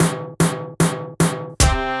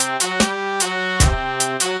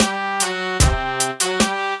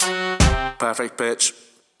perfect pitch.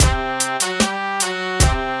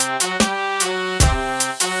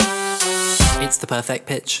 It's the perfect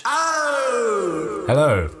pitch. Oh!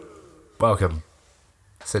 Hello. Welcome.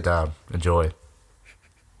 Sit down. Enjoy.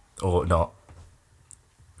 Or not.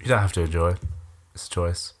 You don't have to enjoy. It's a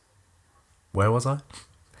choice. Where was I?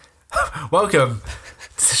 Welcome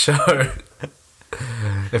to the show.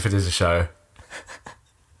 If it is a show.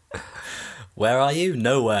 Where are you?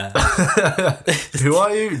 Nowhere. Who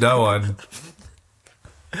are you? No one.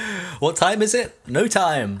 What time is it? No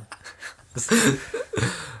time.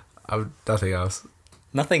 I'm nothing else.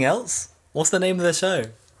 Nothing else? What's the name of the show?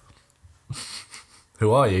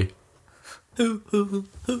 Who are you? Who?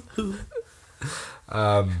 Name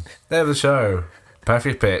of the show.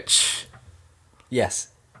 Perfect Pitch. Yes.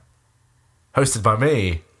 Hosted by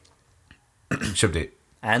me. Shubdi.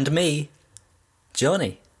 And me,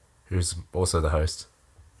 Johnny. Who's also the host.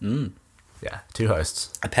 Yeah, two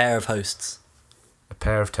hosts. A pair of hosts. A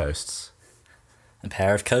pair of toasts. A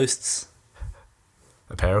pair of coasts.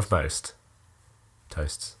 A pair of most.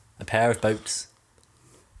 Toasts. A pair of boats.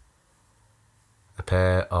 A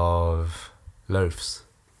pair of loaves.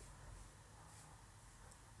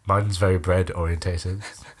 Mine's very bread orientated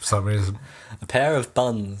for some reason. A pair of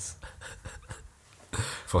buns.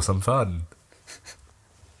 For some fun.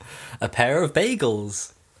 A pair of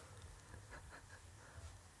bagels.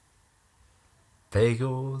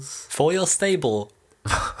 Bagels. For your stable.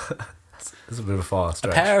 This is a bit of a far A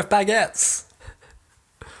stretch. pair of baguettes.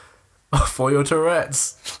 For your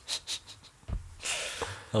Tourette's.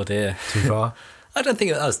 Oh dear. Too far? I don't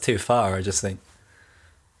think that was too far. I just think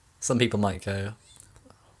some people might go,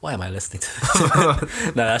 why am I listening to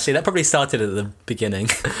this? No, actually, that probably started at the beginning.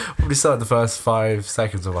 We started the first 5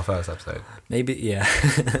 seconds of our first episode. Maybe, yeah.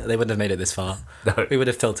 They wouldn't have made it this far. No. We would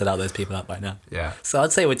have filtered out those people out by now. Yeah. So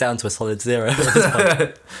I'd say we're down to a solid 0 at this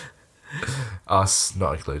point. Us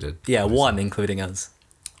not included. Yeah, obviously. 1 including us.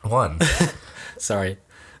 1. Sorry.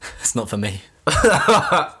 It's not for me.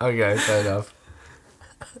 Okay, fair enough.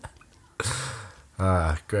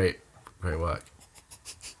 Great work.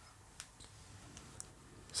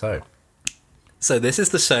 So this is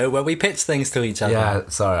the show where we pitch things to each other. Yeah,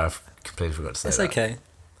 sorry, I've completely forgot to say It's that.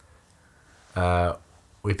 okay.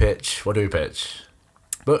 We pitch. What do we pitch?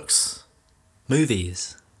 Books,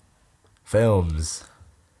 Movies. films,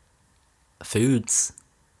 Foods.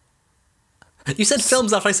 You said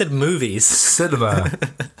films after I said movies. cinema.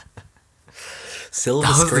 Silver That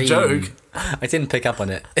was the screen. joke. I didn't pick up on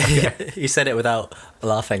it. You said it without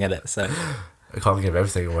laughing at it, so... I can't give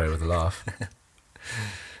everything away with a laugh.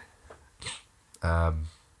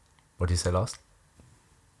 What did you say last?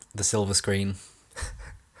 The silver screen.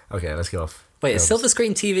 Okay, let's go off. Wait, is Films. silver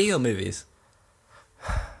screen TV or movies?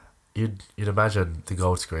 You'd imagine the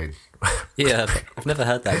gold screen. Yeah, I've never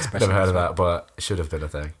heard that expression. Never heard of before. that, but it should have been a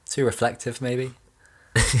thing. Too reflective, maybe,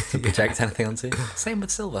 to project anything onto. Same with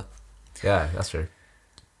silver. Yeah, that's true.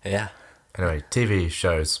 Yeah. Anyway, TV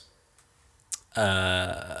shows.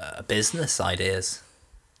 Business ideas.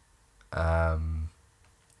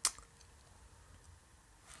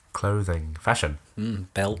 Clothing, fashion.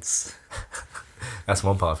 Belts. That's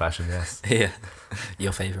one part of fashion, yes. Yeah.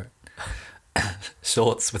 Your favourite.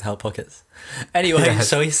 Shorts without pockets. Anyway, Yes.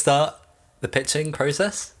 shall we start the pitching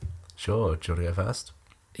process? Sure, do you want to go first?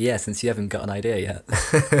 Yeah, since you haven't got an idea yet.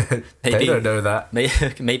 They don't know that.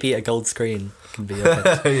 Maybe a gold screen can be your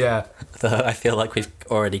pitch. Yeah, Though I feel like we've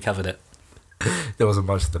already covered it. there wasn't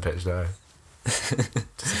much to the pitch, no. Just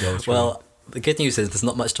a gold screen. Well, the good news is there's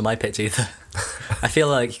not much to my pitch either. I feel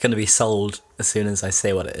like you're going to be sold as soon as I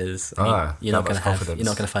say what it is. I mean, you're not that going much to confidence. you're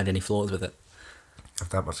not going to find any flaws with it. I have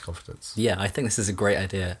that much confidence. Yeah, I think this is a great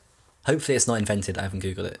idea. Hopefully, it's not invented. I haven't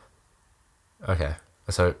googled it. Okay,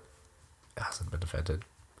 so it hasn't been offended.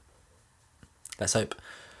 Let's hope.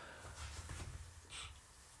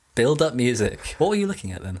 Build up music. What were you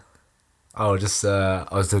looking at then? Oh, just I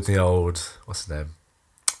was doing the old, what's his name?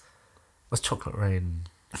 What's Chocolate Rain?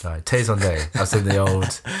 No, Tay Day. I was doing the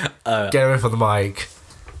old get away from the mic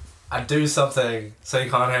and do something so you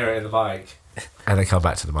can't hear it in the mic, and then come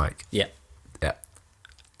back to the mic. Yeah. Yeah.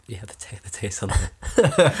 Yeah, the taste on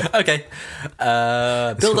it. Okay.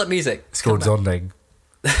 Build up music. It's called Zonding.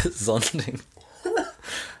 Zonding.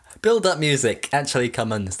 Build up music. Actually,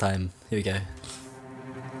 come on this time. Here we go.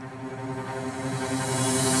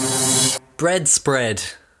 Bread spread.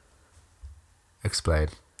 Explain.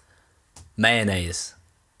 Mayonnaise.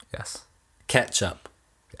 Yes. Ketchup.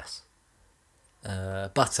 Yes.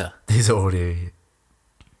 Butter. These are already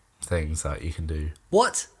things that you can do.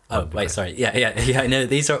 What? Oh, That'd be wait, great. sorry. Yeah. I know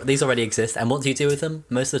these already exist. And what do you do with them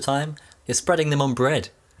most of the time? You're spreading them on bread.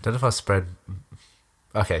 I don't know if I spread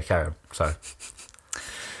Okay, carry on. Sorry.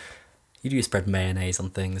 You do spread mayonnaise on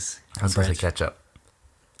things. I was on going to bread. say ketchup.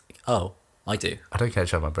 Oh, I do. I don't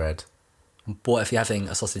ketchup on my bread. What if you're having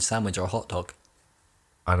a sausage sandwich or a hot dog?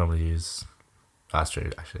 I normally use... That's true,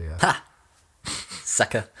 actually, yeah. Ha!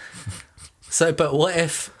 Sucker. So, but what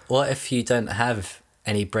if you don't have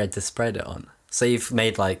any bread to spread it on? So you've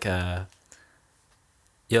made like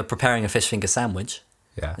you're preparing a fish finger sandwich,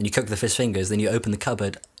 Yeah. and you cook the fish fingers, then you open the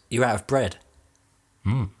cupboard, you're out of bread.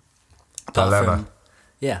 Dilemma.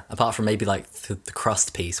 Apart from maybe like the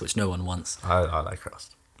crust piece, which no one wants. I like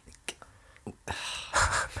crust.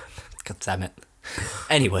 God damn it.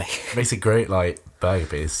 Anyway, Makes a great, like, burger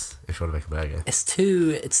piece if you want to make a burger. it's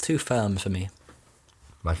too firm for me.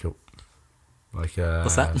 Like a...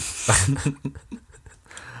 What's that?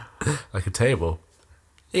 Like a table.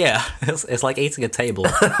 Yeah, it's like eating a table.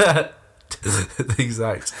 The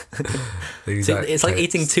exact... It's like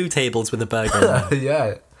eating 2 tables with a burger in one.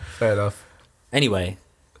 Yeah, fair enough. Anyway,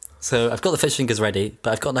 so I've got the fish fingers ready,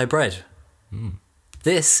 but I've got no bread.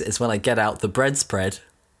 This is when I get out the bread spread,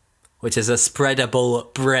 which is a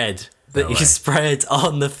spreadable bread that No you way. spread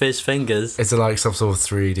on the fish fingers. Is it like some sort of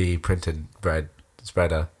 3D printed bread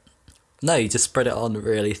spreader? No, you just spread it on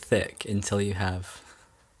really thick until you have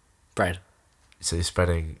bread. So you're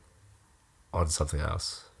spreading on something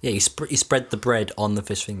else. Yeah, you spread the bread on the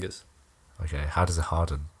fish fingers. Okay, how does it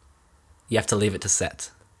harden? You have to leave it to set.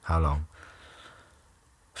 How long?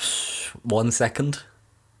 1 second.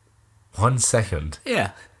 1 second?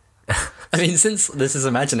 Yeah. I mean, since this is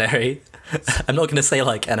imaginary, I'm not going to say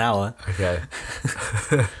like an hour. Okay.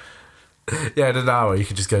 Yeah, in an hour you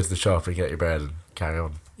can just go to the shop and get your bread and carry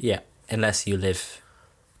on. Yeah, unless you live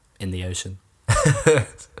in the ocean. For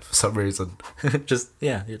some reason. Just,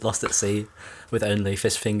 yeah, you're lost at sea with only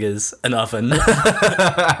fish fingers, an oven,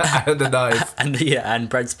 And a knife. and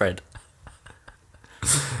bread spread.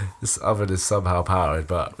 This oven is somehow powered,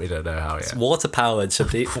 but we don't know how It's yet. water powered,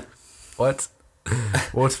 Shabdeep. What?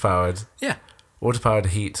 Water powered. Yeah, Water powered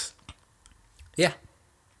heat. yeah.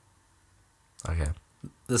 Okay.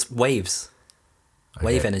 There's waves,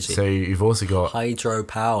 wave Okay. energy, So you've also got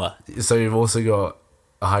hydropower.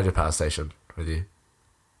 a hydropower station with you.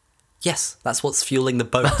 Yes, that's what's fueling the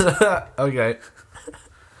boat. Okay.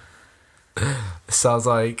 Sounds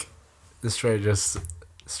like the strangest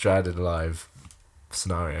stranded alive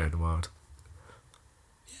scenario in the world.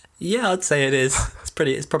 Yeah, I'd say it is.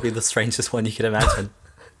 It's probably the strangest one you could imagine.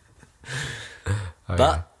 Okay.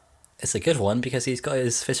 But it's a good one because he's got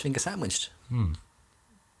his fish finger sandwiched. And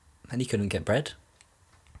he couldn't get bread.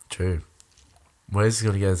 True. Where's he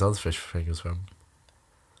going to get his other fish fingers from?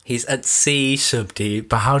 He's at sea, Shabdeep.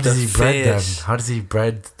 But how does The he bread them? fish. How does he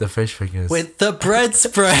bread the fish fingers? With the bread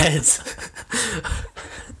spread.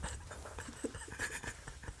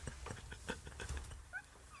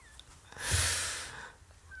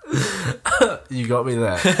 You got me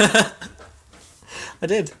there. I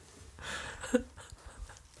did.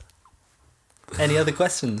 Any other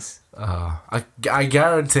questions? I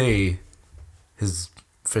guarantee his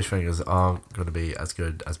fish fingers aren't going to be as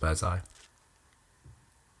good as Birdseye.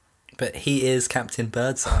 But he is Captain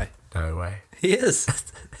Birdseye. No way. He is.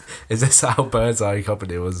 Is this how Birdseye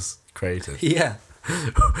Company was created? Yeah.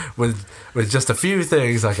 with just a few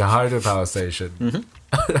things like a hydropower station,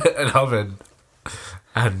 an oven,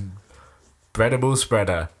 and breadable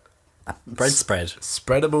spreader. Bread spread.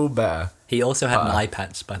 Spreadable better. He also had an eye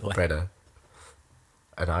patch, by the way. Breader.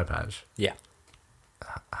 An eye patch. Yeah.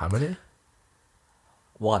 How many?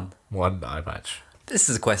 1. One eye patch. This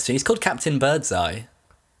is a question. He's called Captain Birdseye.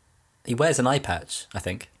 He wears an eye patch, I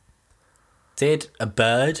think. Did a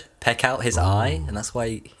bird peck out his eye, and that's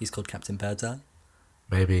why he's called Captain Birdseye?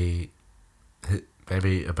 Maybe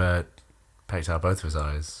a bird pecked out both of his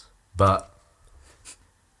eyes, but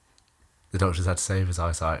the doctors had to save his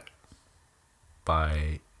eyesight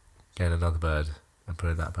by getting another bird and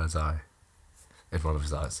putting that bird's eye in one of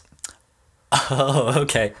his eyes. Oh,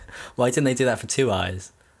 okay. Why didn't they do that for 2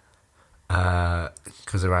 eyes?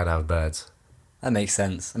 Because they ran out of birds. That makes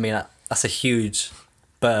sense. I mean, that's a huge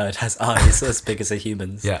bird, has eyes as big as a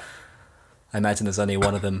human's. Yeah. I imagine there's only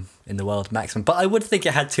one of them in the world maximum, but I would think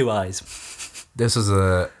it had 2 eyes. This was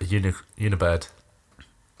a unibird.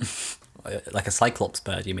 Like a cyclops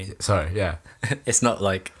bird, you mean? Sorry, yeah. It's not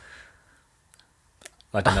like,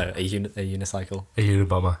 I don't know, a unicycle. A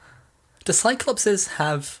unibomber. Do cyclopses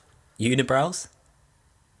have unibrows?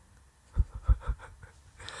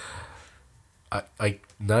 I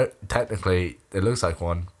no, technically it looks like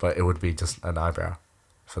one, but it would be just an eyebrow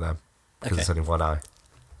for them because Okay. it's only one eye.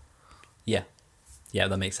 Yeah. Yeah,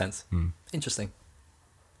 that makes sense. Interesting.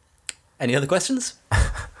 Any other questions?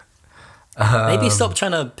 Maybe stop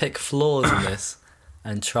trying to pick flaws in this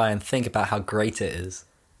and try and think about how great it is.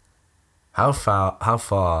 How far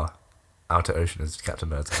out to ocean is Captain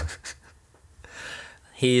Birdseye?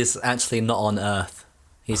 He's actually not on Earth.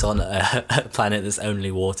 He's on a planet that's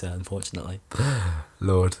only water, unfortunately.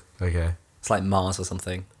 Lord, okay. It's like Mars or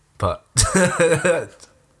something. But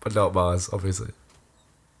but not Mars, obviously.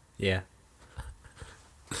 Yeah.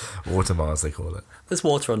 Water Mars, they call it. There's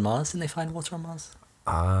water on Mars. Didn't they find water on Mars?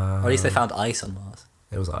 Or at Uh, least they found ice on Mars.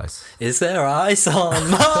 it was ice. Is there ice on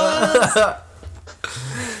Mars?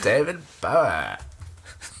 David Bowie.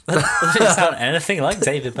 That didn't sound anything like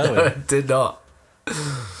David No, Bowie. it did not.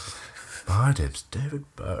 My name's David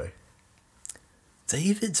Bowie.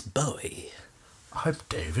 David's Bowie I'm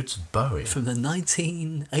David's Bowie. from the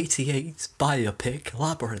 1988 biopic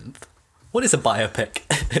Labyrinth. What is a biopic?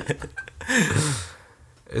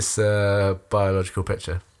 It's a biological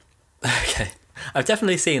picture. Okay. I've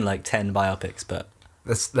definitely seen like 10 biopics, but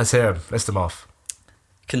Let's hear them. List them off.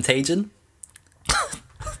 Contagion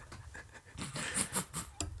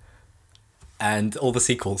and all the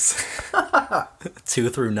sequels 2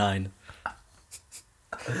 through 9.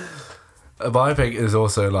 A biopic is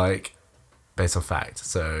also like based on fact,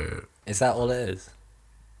 so Is that all it is?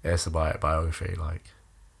 it's a biography. Like,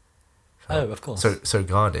 Oh, of course. so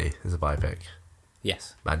Gandhi is a biopic.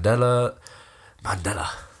 Yes. Mandela.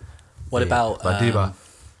 What The about Madiba,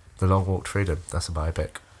 The Long Walk to Freedom. That's a biopic.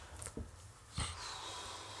 I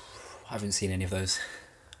haven't seen any of those.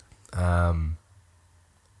 Can't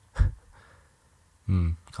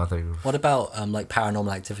think of. What about like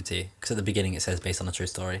Paranormal Activity? Because at the beginning it says based on a true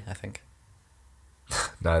story, I think.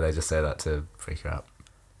 No, they just say that to freak you out.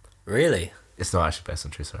 Really? It's not actually based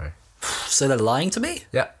on true story. So they're lying to me?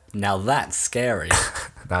 Yeah. Now that's scary.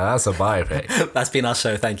 Now that's a biopic. That's been our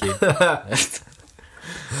show, thank you.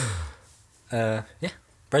 Yeah.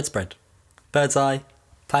 Bread spread. Bird's eye.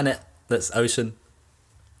 Planet that's ocean.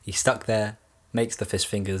 He's stuck there. Makes the fish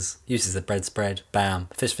fingers. Uses the bread spread. Bam.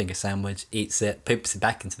 Fish finger sandwich. Eats it. Poops it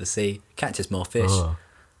back into the sea. Catches more fish. Oh.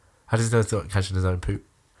 How does he know it's not catching his own poop?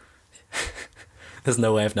 There's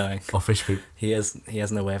no way of knowing. Or fish poop? He has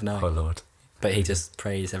no way of knowing. Oh lord. But he just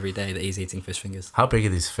prays every day that he's eating fish fingers. How big are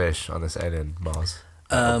these fish on this alien Mars?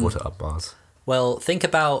 Water up Mars. Well, think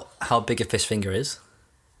about how big a fish finger is.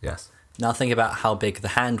 Yes. Now think about how big the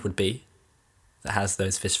hand would be that has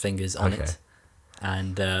those fish fingers on Okay. it.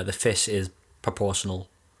 And the fish is proportional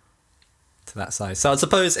to that size. So I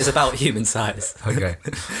suppose it's about human size. Okay.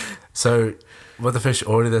 So, were the fish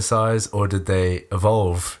already this size, or did they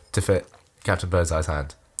evolve to fit Captain Birdseye's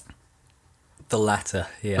hand? The latter,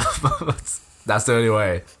 yeah. That's the only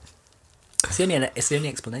way. It's the only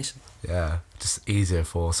explanation. Yeah. Just easier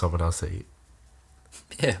for someone else to eat.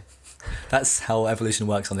 Yeah. That's how evolution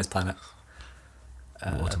works on this planet.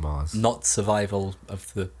 Water Mars. Not survival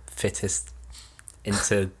of the fittest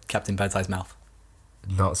into Captain Birdseye's mouth.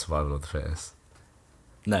 Not survival of the fittest.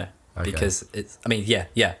 No. Okay. Because it's... I mean,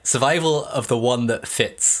 yeah. Survival of the one that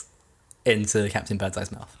fits into Captain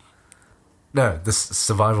Birdseye's mouth. No, the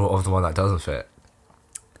survival of the one that doesn't fit.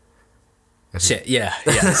 Shit, yeah,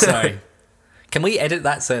 sorry. Can we edit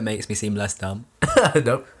that so it makes me seem less dumb?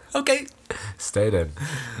 Nope. Okay. Stayed in.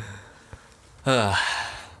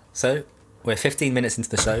 So, we're 15 minutes into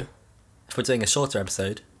the show. If we're doing a shorter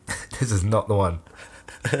episode... This is not the one.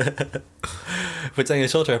 If we're doing a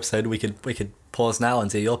shorter episode, we could pause now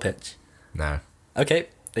and do your pitch. No. Okay,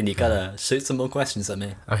 then you gotta shoot some more questions at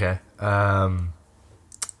me. Okay.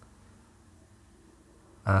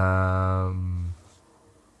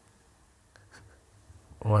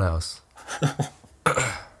 What else?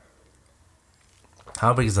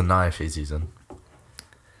 How big is the knife he's using?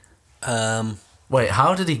 Wait,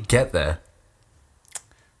 how did he get there?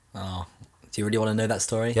 Oh, do you really want to know that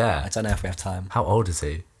story? Yeah. I don't know if we have time. How old is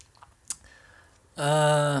he?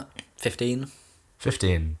 15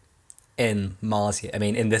 15. in Mars. I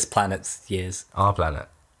mean, in this planet's years. Our planet.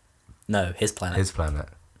 No, his planet. His planet.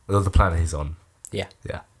 Or the planet he's on. Yeah.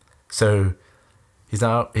 Yeah. So he's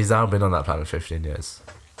now been on that planet 15 years.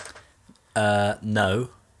 No,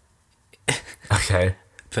 Okay.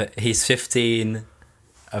 but he's 15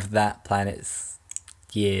 of that planet's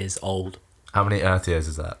years old. How many Earth years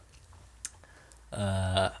is that?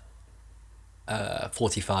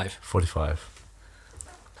 45. 45.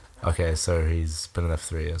 Okay, so he's been in there for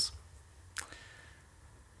 3 years.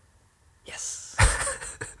 Yes.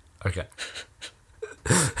 Okay.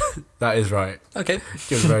 That is right. Okay.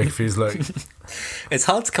 Give a very confused look. It's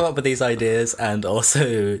hard to come up with these ideas and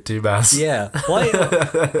also... Do maths. Yeah. Why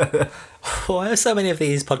are so many of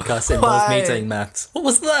these podcasts involve me Why? doing maths? What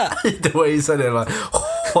was that? The way you said it, like,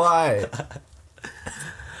 why?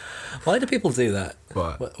 Why do people do that?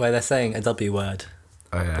 What? Where they're saying a W word,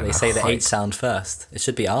 Oh yeah. but they say the H sound first. It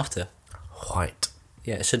should be after. White.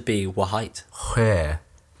 Yeah, it should be wahite. Where?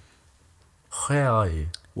 Where are you?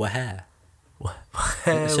 Wahair. Where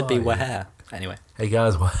It should be are you? wahair. Anyway, Hey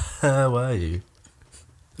guys, where were you?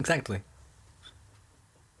 exactly.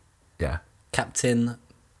 Yeah. Captain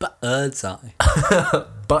Birdseye.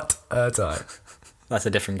 But die. That's a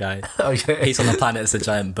different guy. Okay. He's on a planet that's a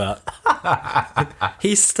giant butt.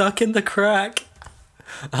 He's stuck in the crack.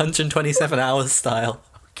 127 hours style.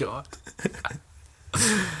 God.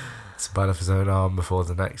 It's a bite off his own arm before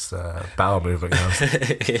the next bowel movement comes.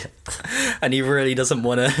 Yeah. And he really doesn't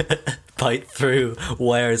want to bite through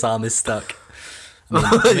where his arm is stuck. Yeah,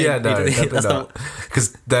 no, he- definitely that's not.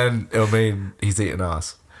 Because then it'll mean he's eating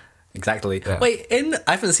ass. Exactly. Yeah. Wait,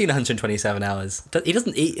 I haven't seen 127 hours. He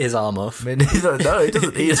doesn't eat his arm off. I mean, he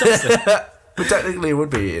doesn't eat it. But technically he would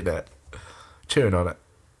be eating it. Chewing on it.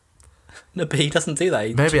 No, but he doesn't do that.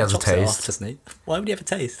 He Maybe he has a chops it off, taste. doesn't he? Why would he have a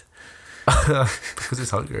taste? Because he's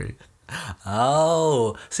hungry.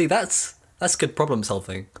 Oh, see, that's good problem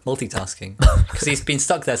solving, multitasking. Because he's been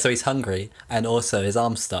stuck there, so he's hungry, and also his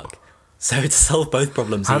arm's stuck. So to solve both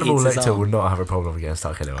problems, he Hannibal eats his Lecter arm. would not have a problem with getting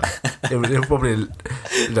stuck anyway. He would probably,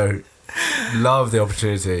 love the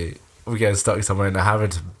opportunity of getting stuck somewhere and having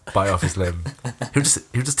to bite off his limb. He'll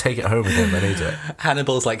just take it home with him and eat it.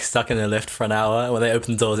 Hannibal's like stuck in a lift for an hour. And when they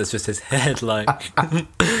open the doors, it's just his head. Like,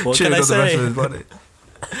 what Chewing can I on the rest say? of his body.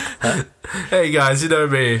 Hey guys, you know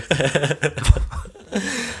me.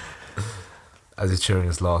 As he's chewing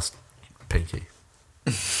his last pinky.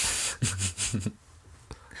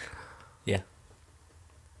 Yeah.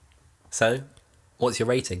 So, what's your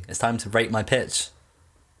rating? It's time to rate my pitch.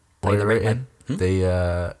 What are you Rate my- rating?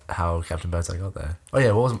 The how Captain Birdseye got there. Oh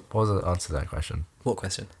yeah, what was the answer to that question? What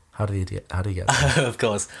question? How do you get there? Of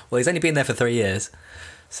course. Well, he's only been there for 3 years.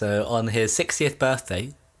 So on his 60th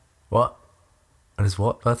birthday, What? On his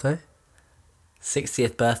what birthday?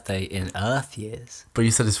 60th birthday in Earth years. But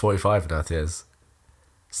you said he's 45 in Earth years.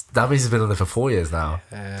 That means he's been on there for 4 years now.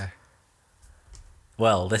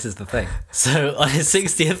 Well, this is the thing. So on his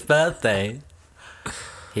 60th birthday,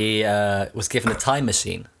 he was given a time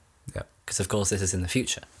machine. Yeah. Because of course this is in the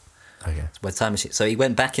future. Okay. With time machine. So he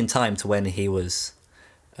went back in time to when he was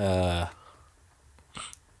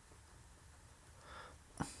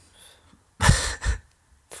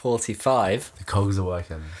 45. The cogs are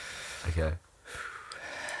working. Okay.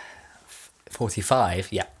 45,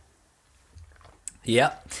 yeah.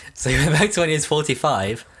 Yeah. So he went back to when he was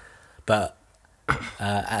 45, but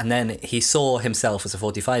and then he saw himself as a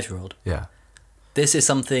 45-year-old. Yeah. This is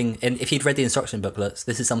something, and if he'd read the instruction booklets,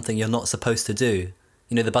 this is something you're not supposed to do.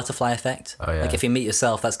 You know, the butterfly effect? Oh, yeah. Like if you meet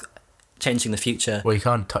yourself, that's changing the future. Well, you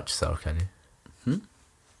can't touch yourself, can you?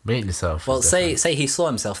 Meeting yourself. Well, is say different. he saw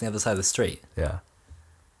himself on the other side of the street. Yeah.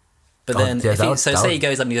 But Oh, then, yeah, if that he, would- so that say would- he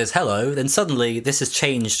goes up and he goes, hello, then suddenly this has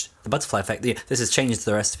changed the butterfly effect. This has changed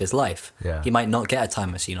the rest of his life. Yeah. He might not get a time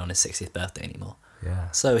machine on his 60th birthday anymore. Yeah.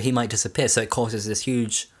 So he might disappear. So it causes this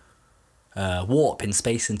huge warp in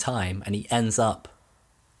space and time, and he ends up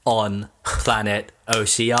on planet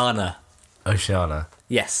Oceania. Oceania.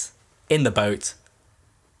 Yes, in the boat,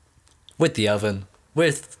 with the oven,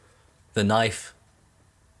 with the knife,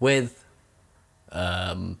 with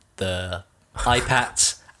the eye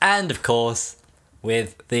patch, and of course,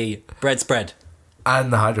 with the bread spread.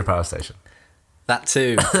 And the hydropower station. That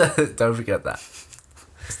too. Don't forget that.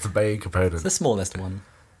 It's the main component. The smallest one.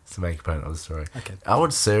 It's the main component of the story. Okay. I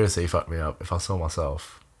would seriously fuck me up if I saw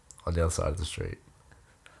myself on the other side of the street.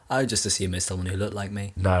 I would just assume it's someone who looked like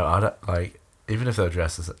me. No, I don't like. Even if they're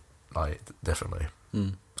dressed as like differently,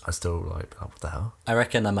 Mm. I still like. Oh, what the hell? I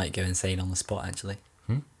reckon I might go insane on the spot, actually.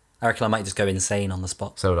 I reckon I might just go insane on the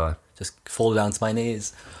spot. So would I. Just fall down to my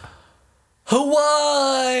knees.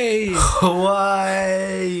 Hawaii!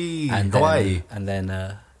 Hawaii. And then, Hawaii. And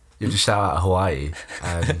then, You just shout out Hawaii,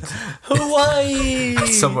 and Hawaii!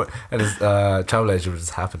 someone and his travel agent would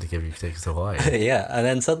just happen to give you tickets to Hawaii. Yeah, and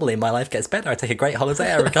then suddenly my life gets better. I take a great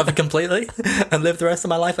holiday, I recover completely, and live the rest of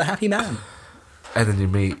my life a happy man. And then you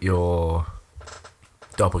meet your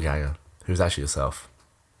doppelganger, who's actually yourself.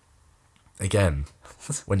 Again,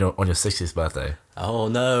 when you're on your 60th birthday, Oh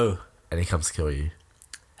no. and he comes to kill you.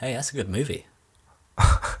 Hey, that's a good movie.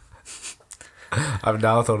 I've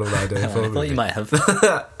now thought of an idea for I a thought you movie. might have.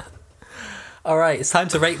 Alright, it's time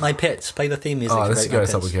to rate my pitch. Play the theme music. Oh, to let's rate go my with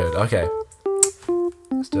something pitch. good. Okay.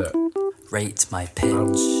 Let's do it. Rate my pitch.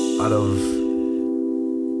 Out of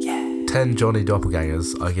Yeah. 10 Johnny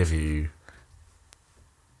doppelgangers, I give you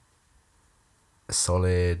a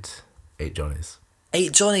solid 8 Johnnies.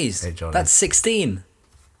 8 Johnnies. 8 Johnnies. That's 16.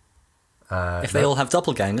 If they no, all have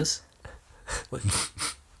doppelgangers.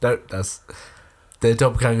 No, that's they're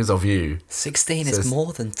doppelgangers of you. 16 So is it's-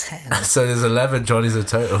 more than 10. So there's 11 Johnnies in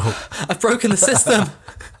total. I've broken the system.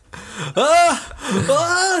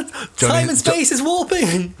 Johnny- Time and space is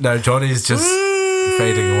warping. No, Johnny's just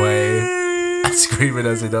fading away and screaming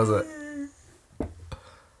as he does it.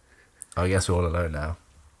 I guess we're all alone now.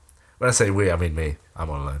 When I say we, I mean me. I'm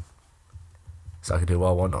all alone. So I can do what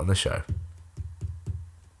I want on the show.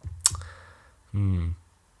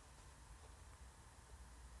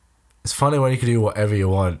 It's funny when you can do whatever you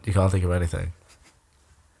want, you can't think of anything.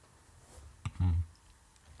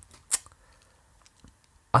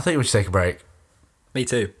 I think we should take a break. Me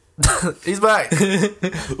too. He's back!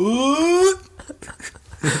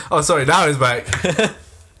 Oh, sorry, now he's back.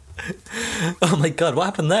 Oh my god, what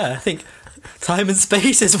happened there? I think time and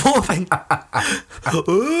space is warping. Time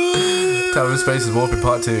and Space is Warping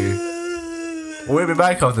Part 2. We'll be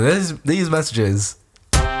back after these messages.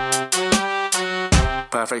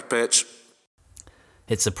 Perfect pitch.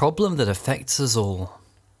 It's a problem that affects us all.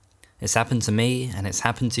 It's happened to me and it's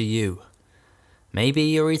happened to you. Maybe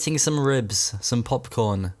you're eating some ribs, some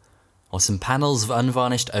popcorn, or some panels of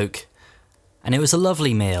unvarnished oak, and it was a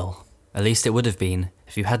lovely meal. At least it would have been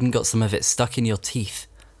if you hadn't got some of it stuck in your teeth.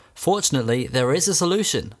 Fortunately, there is a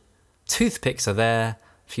solution. Toothpicks are there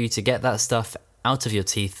for you to get that stuff out of your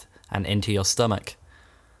teeth and into your stomach.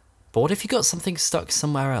 But what if you got something stuck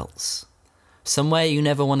somewhere else? Somewhere you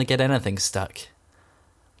never want to get anything stuck.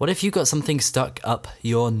 What if you got something stuck up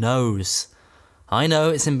your nose? I know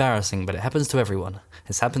it's embarrassing, but it happens to everyone.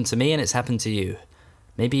 It's happened to me and it's happened to you.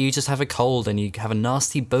 Maybe you just have a cold and you have a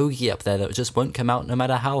nasty bogey up there that just won't come out no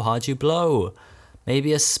matter how hard you blow.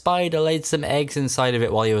 Maybe a spider laid some eggs inside of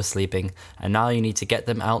it while you were sleeping, and now you need to get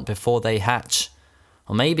them out before they hatch.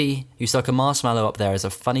 Or maybe you stuck a marshmallow up there as a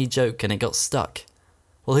funny joke and it got stuck.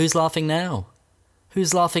 Well, who's laughing now?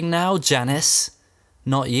 Who's laughing now, Janice?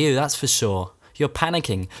 Not you, that's for sure. You're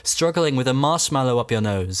panicking, struggling with a marshmallow up your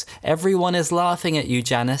nose. Everyone is laughing at you,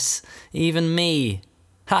 Janice. Even me.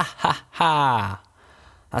 Ha ha ha.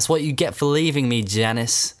 That's what you get for leaving me,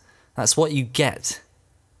 Janice. That's what you get.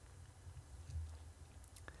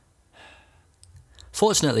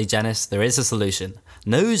 Fortunately, Janice, there is a solution.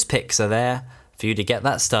 Nose picks are there for you to get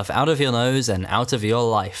that stuff out of your nose and out of your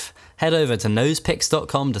life. Head over to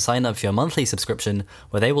nosepicks.com to sign up for your monthly subscription,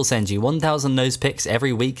 where they will send you 1,000 nose picks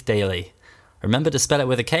every week daily. Remember to spell it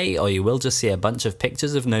with a K, or you will just see a bunch of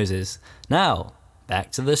pictures of noses. Now,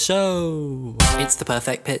 back to the show. It's the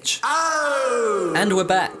perfect pitch. Oh! And we're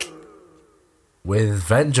back. With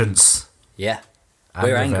vengeance. Yeah. And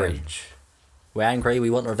We're angry. revenge. We're angry, we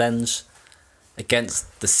want revenge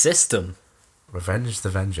against the system. Revenge the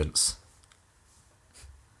vengeance.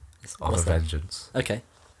 Of What's a that? vengeance. Okay.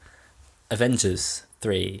 Avengers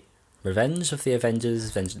 3. Revenge of the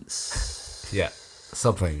Avengers Vengeance. Yeah.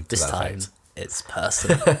 Something to This that time, effect. it's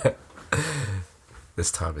personal. This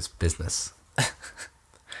time it's business.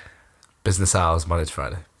 Business hours, Monday to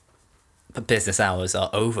Friday. But business hours are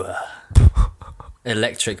over.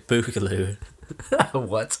 Electric Boogaloo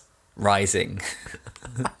What? rising.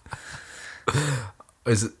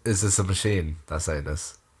 Is this a machine that's saying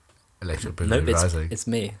this? Electric Boogaloo Nope, Rising. it's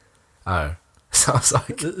me. Oh. Sounds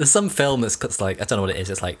like... There's some film that's like, I don't know what it is,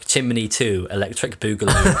 it's like Chimney 2, Electric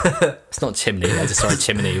Boogaloo. It's not Chimney, I just saw a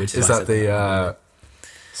chimney, which is Is why I that said the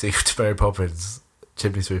Secret to Mary Poppins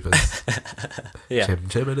Chimney Sweepers? Yeah.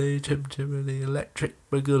 Chimney, Electric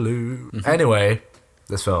Boogaloo. Anyway,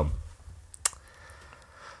 this film.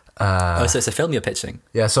 Oh, so it's a film you're pitching?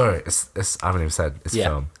 Yeah, sorry, it's I haven't even said it's Yeah. a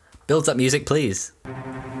film. Builds up music, please.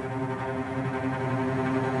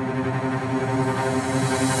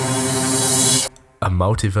 A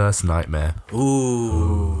multiverse nightmare.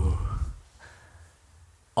 Ooh.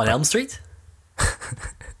 On Elm Street?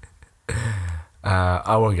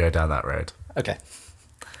 I won't go down that road. Okay.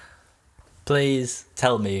 Please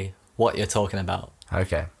tell me what you're talking about.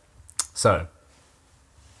 Okay. So,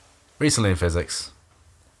 recently in physics,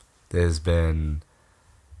 there's been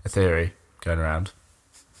a theory going around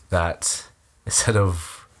that instead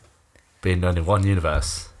of being only one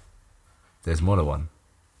universe, there's more than one.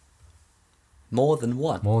 More than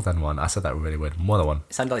one. More than one. I said that really weird. More than one.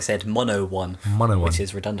 It sounded like I said mono one, Mono one. which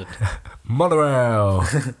is redundant. Monorail!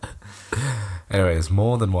 Anyway, there's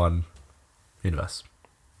more than one universe.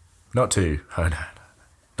 Not two. Oh, no.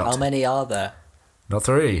 Not How two. many are there? Not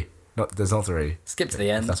three. There's not three. Skip to the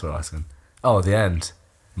end. That's what I'm asking. Oh, the end.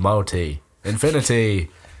 Multi. Infinity.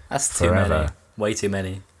 That's too Forever. many. Way too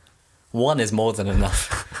many. One is more than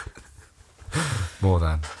enough. More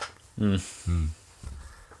than.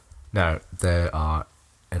 No, there are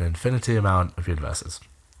an infinity amount of universes.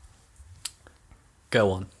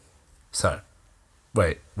 Go on. So,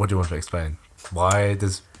 wait, what do you want to explain? Why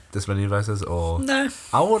there's this many universes, or No.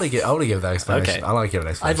 I want to give that explanation. Okay. I like giving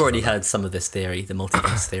an explanation. I've already on that. heard some of this theory, the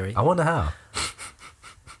multiverse theory. I wonder how.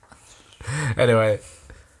 Anyway,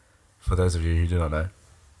 for those of you who do not know,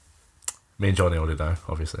 me and Johnny already know,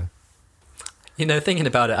 obviously. You know, thinking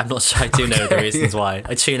about it, I'm not sure I do know the reasons why.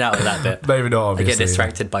 I tune out of that bit. Maybe not, I obviously. get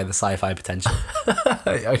distracted by the sci-fi potential.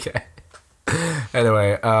 Okay.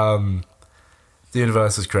 Anyway, the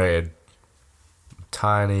universe was created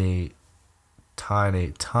tiny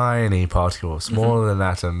particle, smaller than an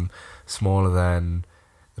atom, smaller than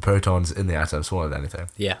the protons in the atom, smaller than anything.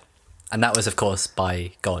 Yeah. And that was, of course,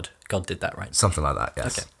 by God. God did that, right? Something like that,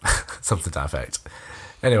 yes. Okay. Something to that effect.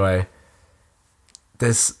 Anyway,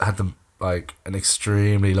 this had an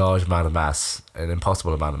extremely large amount of mass, an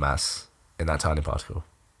impossible amount of mass in that tiny particle.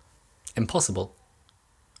 Impossible.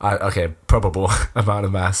 Probable amount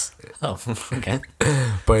of mass. Oh, okay.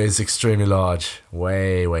 But it's extremely large,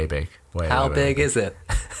 way big. How big is it?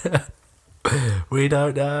 We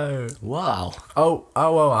don't know. Wow. Oh,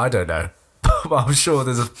 well, I don't know. But I'm sure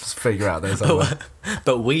there's a figure out there somewhere.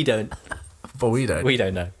 But we don't. But we don't. We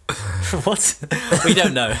don't know. What? We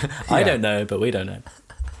don't know. I don't know, but we don't know.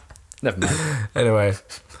 Never mind. Anyway,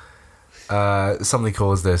 something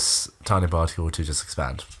caused this tiny particle to just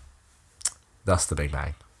expand. Thus the Big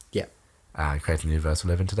Bang. Yeah. And creating the universe we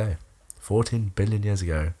live in today. 14 billion years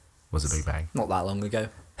ago was the Big Bang. Not that long ago.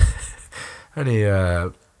 Only, I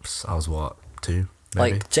was what, 2?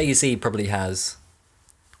 Maybe? Like, Jay-Z probably has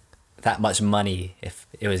that much money if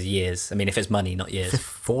it was years. I mean, if it's money, not years.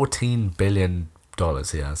 $14 billion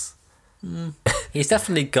he has. He's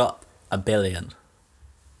definitely got $1 billion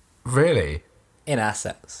Really? in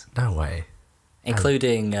assets, No way.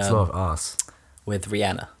 including It's a lot of arse. with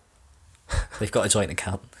Rihanna. They've got a joint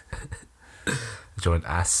account. Joint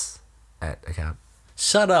ass at account.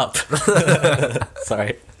 Shut up.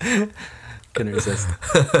 Sorry. Couldn't resist.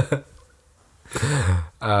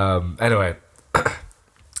 Anyway,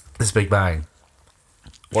 this Big Bang.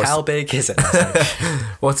 How big is it?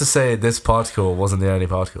 What's to say this particle wasn't the only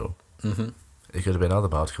particle? Mm-hmm. It could have been other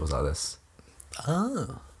particles like this,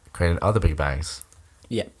 Oh. creating other Big Bangs.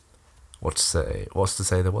 Yeah. What's to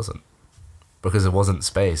say there wasn't? Because it wasn't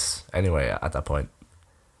space anyway at that point.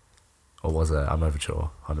 Or was it? I'm never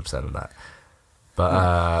sure 100% on that.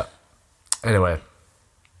 But anyway,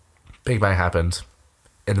 Big Bang happened.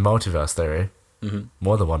 In the multiverse theory,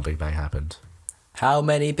 more than one Big Bang happened. How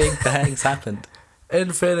many Big Bangs happened?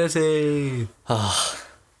 Infinity!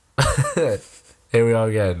 Here we are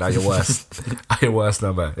again. At your worst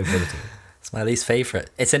number, infinity. It's my least favourite.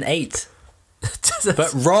 It's an 8.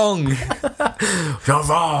 But wrong. You're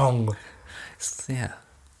wrong! Yeah.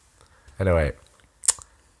 Anyway,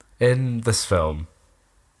 in this film,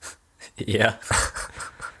 Yeah.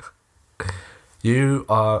 you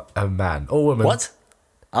are a man or woman. What?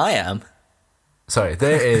 I am? Sorry,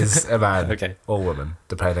 there is a man Okay. or woman,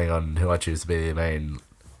 depending on who I choose to be the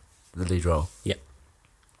lead role. Yeah.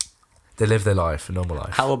 They live their life, a normal life.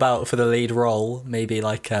 How about for the lead role, maybe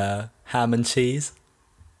like ham and cheese?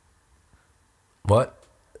 What?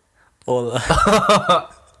 Or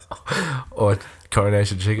Or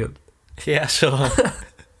Coronation Chicken? yeah, sure.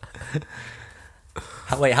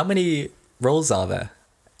 Wait, how many rolls are there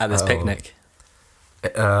at this picnic?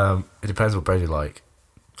 It depends what bread you like.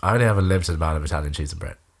 I only have a limited amount of Italian cheese and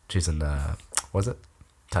bread. Cheese and, what is it?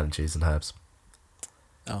 Italian cheese and herbs.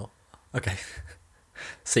 Oh, okay.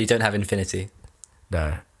 So you don't have infinity.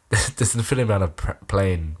 No. There's an infinite amount of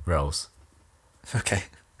plain rolls. Okay.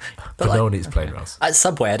 But like, no one eats plain rolls. At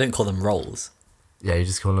Subway, I don't call them rolls. Yeah, you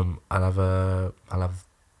just call them, I'll have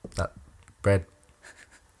that bread.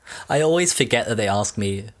 I always forget that they ask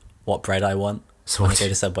me what bread I want So when I what go do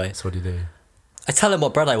to Subway. So what do you do? I tell them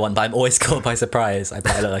what bread I want, but I'm always caught by surprise. I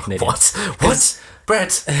bet I look like an idiot. What? Bread?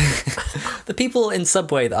 The people in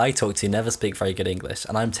Subway that I talk to never speak very good English,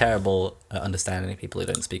 and I'm terrible at understanding people who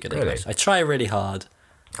don't speak good Really? English. I try really hard.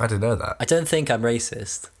 I didn't know that. I don't think I'm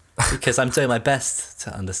racist, because I'm doing my best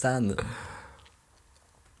to understand them.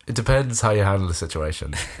 It depends how you handle the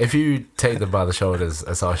situation. If you take them by the shoulders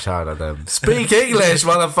and start shouting at them, "Speak English,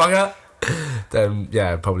 motherfucker!" then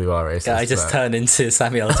yeah, probably are racist. Yeah, I just but- turn into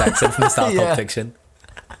Samuel L. Jackson from the start of Yeah. Pulp Fiction.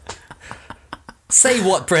 Say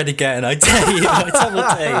what bread again? I dare you. I double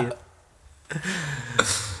dare you.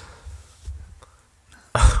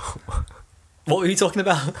 What were you talking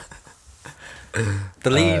about? The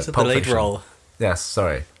lead Pulp Fiction. role. Yes,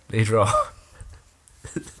 sorry, lead role.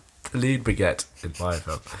 The lead baguette in my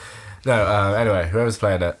film. No, anyway, whoever's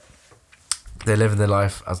playing it, they're living their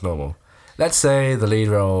life as normal. Let's say the lead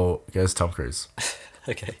role goes to Tom Cruise.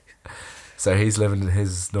 Okay. So he's living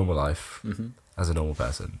his normal life Mm-hmm. as a normal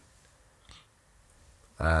person.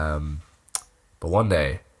 But one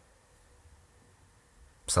day,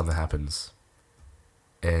 something happens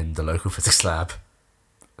in the local physics lab.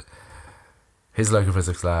 His local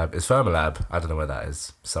physics lab is Fermilab. I don't know where that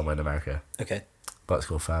is. Somewhere in America. Okay. But it's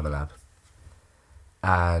called Fermilab.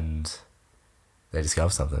 And they discover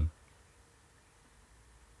something.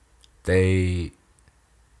 They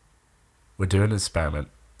were doing an experiment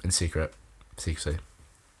in secrecy,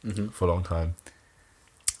 Mm-hmm. for a long time.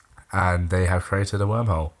 And they have created a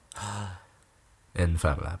wormhole in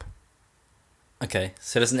Fermilab. Okay.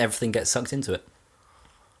 So doesn't everything get sucked into it?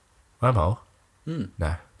 Wormhole? Hmm.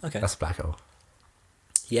 No. Okay. That's a black hole.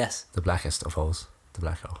 Yes. The blackest of holes. The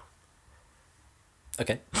black hole.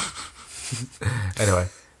 Okay. Anyway.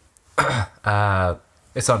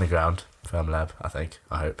 It's underground, Fermilab, I think.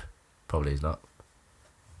 I hope. Probably is not.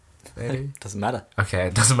 Maybe. Doesn't matter. Okay,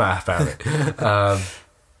 it doesn't matter apparently.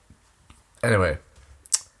 Anyway,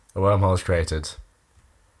 a wormhole is created.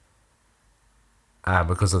 And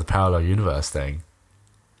because of the parallel universe thing,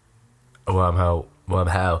 a wormhole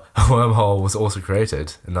was also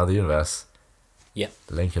created in another universe. Yep.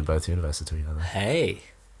 Linking both universes together. Hey,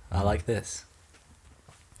 I like this.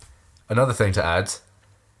 Another thing to add,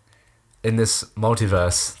 in this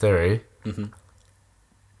multiverse theory, Mm-hmm.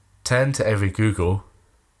 10 to every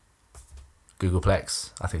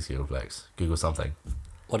Googleplex, I think it's Googleplex, Google something.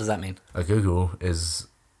 What does that mean? A Google is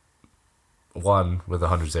 1 with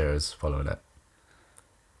 100 zeros following it.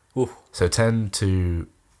 Ooh. So 10 to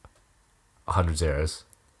 100 zeros.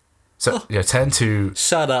 So, Oh. yeah, 10 to...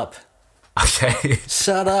 Shut up. Okay.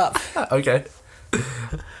 Shut up. Okay.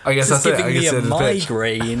 I guess This is that's it. giving I me guess a it's pitch.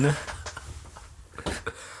 migraine.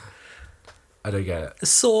 I don't get it.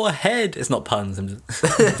 Sore head. It's not puns. I'm just...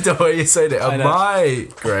 The way you said it. I A know.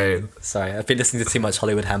 migraine. Sorry, I've been listening to too much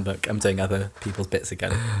Hollywood Handbook. I'm doing other people's bits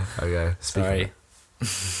again. Okay. Sorry.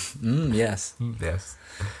 Yes. Yes.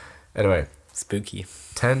 Anyway, Spooky.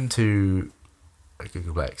 10 to a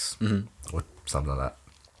Googleplex. Mm-hmm. Or something like that.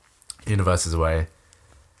 Universes away.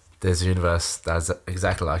 There's a universe that's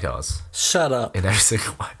exactly like ours. Shut up. In every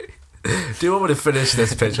single way. Do you want me to finish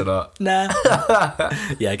this pitch or not? Nah.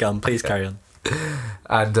 Yeah, go on. Please carry on.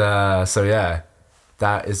 And so yeah,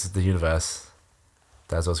 that is the universe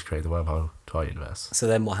that has also created the wormhole to our universe. So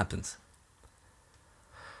then what happens?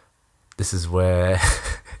 This is where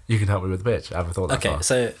you can help me with the pitch. I haven't thought that Okay, far.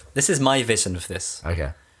 so this is my vision of this.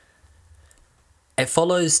 Okay. It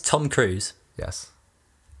follows Tom Cruise Yes.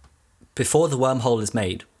 before the wormhole is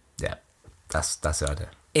made Yeah. That's the idea.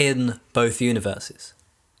 in both universes.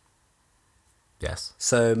 Yes.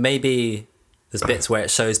 So maybe there's bits where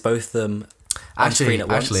it shows both of them on screen at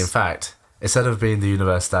once. Actually, in fact, instead of being the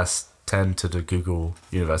universe that's 10 to the Google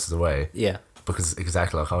universes away, Yeah. because it's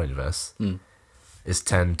exactly like our universe, Mm. it's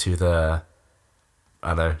 10 to the, I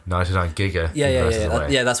don't know, 99 giga Yeah, universes away.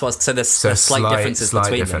 yeah, that's what. So there's So slight differences slight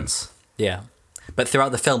between difference. them. Yeah, but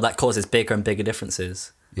throughout the film, that causes bigger and bigger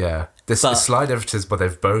differences. Yeah, there's But- slight differences, but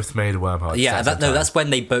they've both made a wormhole. At the Yeah, same that, no, time. that's when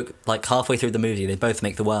they both, like halfway through the movie, they both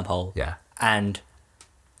make the wormhole. Yeah. And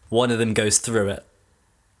one of them goes through it,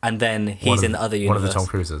 and then he's One of- in the other one of universe. the Tom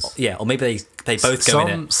Cruises. Yeah, or maybe they both go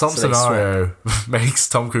in it. Some so they swap. scenario makes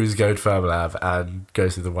Tom Cruise go to Fermilab and go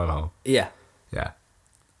through the wormhole. Yeah, Yeah.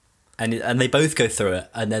 and they both go through it,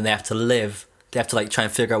 and then they have to live. They have to like try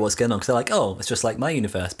and figure out what's going on because they're like, oh, it's just like my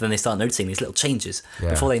universe. But then they start noticing these little changes. Yeah.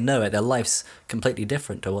 Before they know it, their life's completely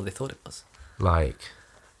different to what they thought it was. Like,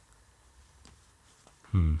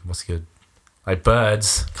 what's good? Like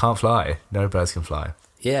birds can't fly. No birds can fly,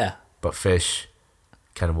 Yeah. but fish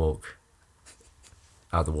can walk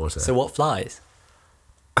out the water. So what flies?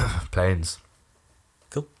 Planes,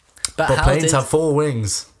 Cool. but how planes did- have 4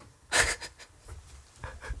 wings.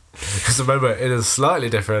 Because remember, it is slightly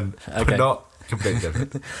different, Okay. but not completely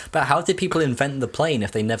different. But how did people invent the plane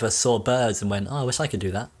if they never saw birds and went, oh, I wish I could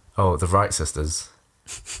do that? Oh, the Wright sisters.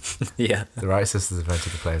 Yeah. The Wright sisters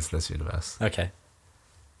invented the planes in this universe. Okay.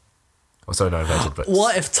 Oh, sorry, not invented, but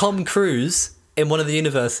What if Tom Cruise in one of the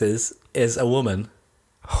universes is a woman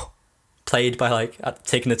played by like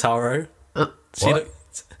Tig Notaro? She, What? look,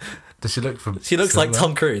 does she look from? she looks like similar?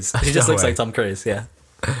 Tom Cruise. She just No looks way. like Tom Cruise. Yeah.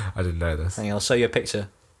 I didn't know this. Hang on, I'll show you a picture.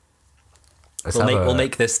 Let's We'll have make, a- we'll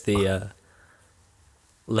make this the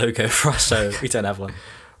logo for our show. We don't have one.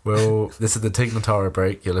 Well, this is the Tig Notaro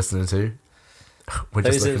break you're listening to. We're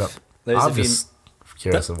just Those looking of- up. those I'm of you- just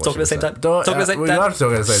curious on what Talk you're at the same saying. time. Don't, Talk at the same we time. have to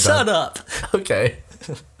talk at the same Shut time. up. Okay.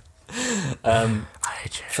 Um, I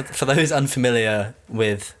hate you. for those unfamiliar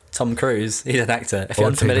with Tom Cruise, he's an actor. If Or you're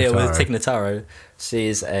unfamiliar Tig with Notaro. Tig Notaro,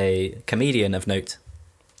 she's a comedian of note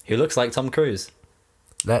who looks like Tom Cruise.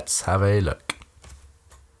 Let's have a look.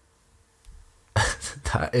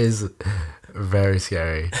 That is very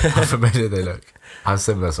scary. How familiar they look. How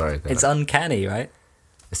similar, sorry. It's uncanny, right?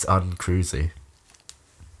 It's uncruisy.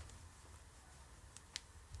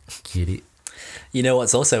 Kitty. You know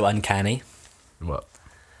what's also uncanny? What?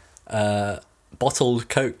 Bottled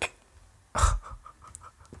Coke.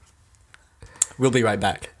 We'll be right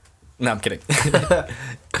back. No, I'm kidding.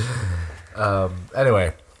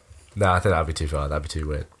 Anyway. No, I think that'd be too far. That'd be too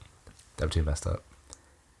weird. That'd be too messed up.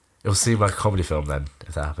 It'll seem like a comedy film then,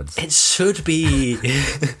 if that happens. It should be.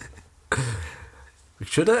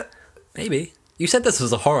 Should it? Maybe. You said this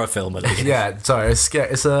was a horror film at the beginning. Yeah, sorry. It's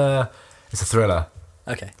a thriller.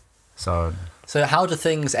 Okay. So how do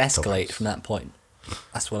things escalate Topics. from that point?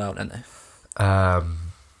 That's what I want to know.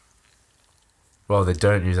 Well, they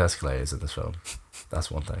don't use escalators in this film. That's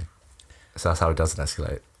one thing. So that's how it doesn't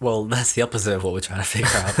escalate. Well, that's the opposite of what we're trying to figure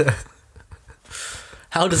out.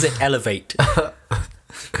 How does it elevate?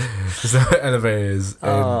 There's no elevators in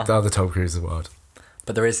the other Tom Cruise world.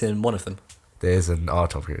 But there is in one of them. There is in our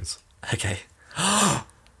Tom Cruise. Okay.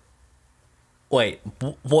 Wait,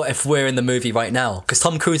 what if we're in the movie right now? Because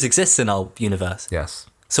Tom Cruise exists in our universe. Yes.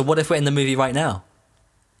 So what if we're in the movie right now?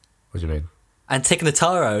 What do you mean? And Tig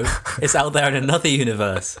Notaro is out there in another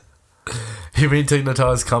universe. You mean Tig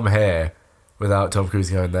Notaro's come here without Tom Cruise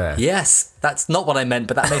going there? Yes, that's not what I meant,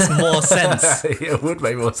 but that makes more sense. It would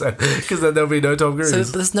make more sense because then there'll be no Tom Cruise. So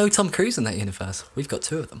but there's no Tom Cruise in that universe. We've got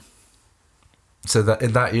two of them. So that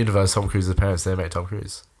in that universe, Tom Cruise's parents they make Tom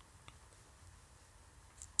Cruise.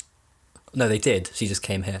 No, they did. She just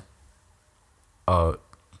came here. Oh,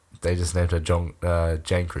 they just named her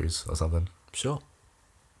Jane Cruise or something. Sure.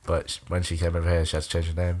 But when she came over here, she had to change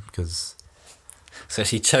her name because So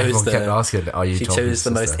she chose everyone kept asking, "Are you she Tom chose Cruise's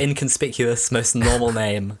the most sister?" inconspicuous, most normal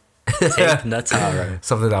name, Tig Notaro.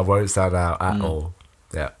 Something that won't stand out at all.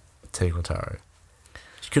 Yeah, Tig Notaro.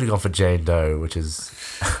 She could have gone for Jane Doe, which is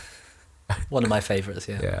One of my favourites,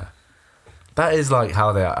 yeah. yeah. That is like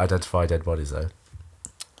how they identify dead bodies, though.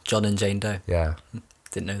 John and Jane Doe. Yeah.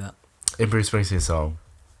 Didn't know that. In Bruce Springsteen's song,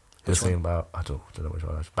 he was Which one? singing about I don't know which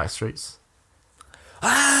one. Backstreets.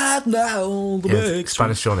 Ah, now the Yeah, big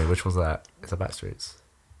Spanish Johnny. Which one's that? Is that Backstreets?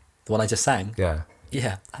 The one I just sang? Yeah.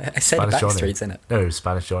 Yeah, I said Spanish Johnny. Backstreet's in it. No,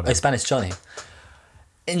 Spanish Johnny. Oh, Spanish Johnny.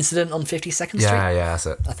 Incident on 52nd Street? Yeah, that's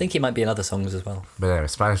it. I think he might be in other songs as well. But anyway,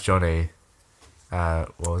 Spanish Johnny.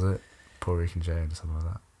 What was it? Puerto Rican Jane or something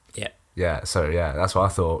like that. Yeah. Yeah. So yeah, that's what I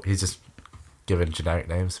thought. He's just giving generic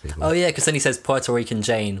names to people. Oh, yeah, because then he says, Puerto Rican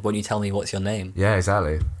Jane, won't you tell me what's your name? Yeah,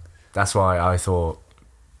 exactly. That's why I thought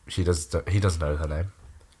he doesn't know her name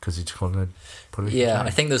because he just called her Puerto Rican Yeah, Jane. I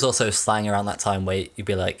think there's also slang around that time where you'd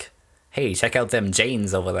be like, hey, check out them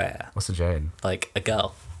Janes over there. What's a Jane? Like a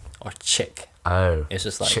girl or chick. Oh, It's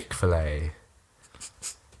just like- Chick-fil-A.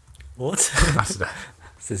 What? I don't know.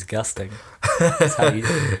 It's disgusting. That's how you...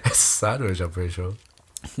 It's a sandwich, I'm pretty sure.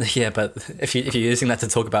 Yeah, but if you're using that to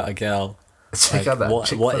talk about a girl, Check like, out that what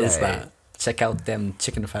is Chick-fil-A. that? Check out them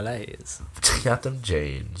chicken fillets. Check out them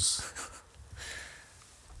Janes.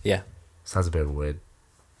 Yeah. Sounds a bit of a weird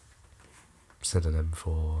synonym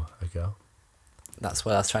for a girl. That's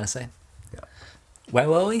what I was trying to say. Yeah. Where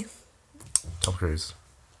were we? Tom Cruise.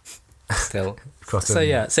 Still. Crossing- So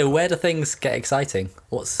yeah, so where do things get exciting?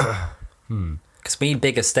 What's... Because we need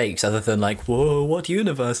bigger stakes other than like, whoa, what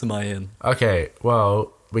universe am I in? Okay,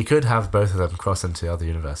 well, we could have both of them cross into other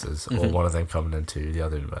universes, or one of them coming into the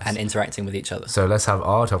other universe. And interacting with each other. So let's have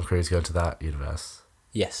our Tom Cruise go into that universe,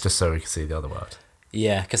 Yes. just so we can see the other world.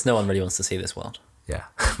 Yeah, because no one really wants to see this world. Yeah,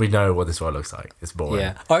 we know what this world looks like. It's boring.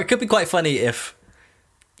 Yeah. Or it could be quite funny if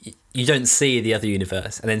you don't see the other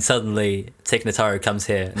universe and then suddenly Tig Notaro comes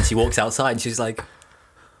here and she walks outside and she's like,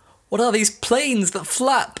 what are these planes that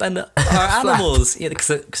flap and are animals? Yeah,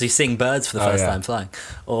 because she's seeing birds for the first time flying.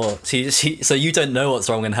 Or so you don't know what's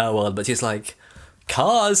wrong in her world, but she's like,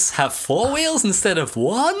 cars have 4 wheels instead of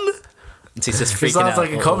 1? And she's just freaking It sounds out.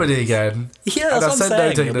 like a comedy again. Yeah, And that's I what I'm said saying.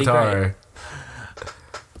 no to It'll be Notaro. great.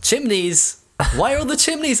 Chimneys. Why are all the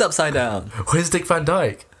chimneys upside down? Where's Dick Van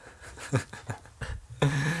Dyke?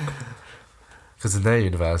 Because in their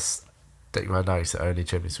universe, Dick Van Dyke's the only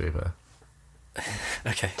chimney sweeper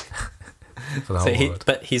Okay. for the whole So world.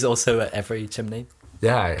 but he's also at every chimney.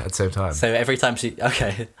 Yeah, at the same time. So every time she...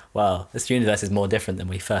 Okay, wow, this universe is more different than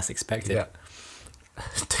we first expected. Yeah.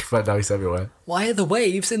 Dick Van Dyke's everywhere. Why are the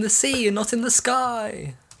waves in the sea and not in the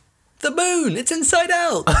sky? The moon, it's inside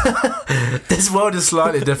out. This world is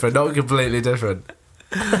slightly different, not completely different.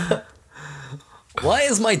 Why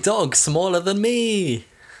is my dog smaller than me?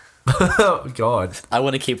 Oh, God. I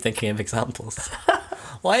want to keep thinking of examples.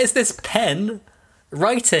 Why is this pen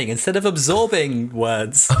Writing instead of absorbing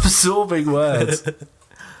words. Absorbing words.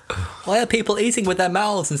 Why are people eating with their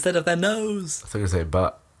mouths instead of their nose? I think I say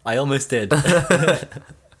but. I almost did.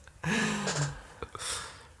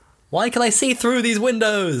 Why can I see through these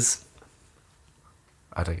windows?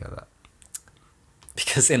 I don't get that.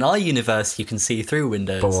 Because in our universe, you can see through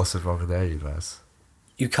windows. But what's wrong with their universe?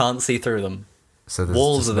 You can't see through them. So there's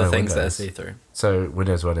Walls just are the no things that are windows. see-through. So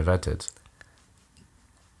windows weren't invented.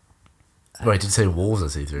 Wait, did you say walls are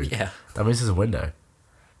see-through? Yeah. That means there's a window.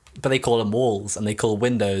 But they call them walls, and they call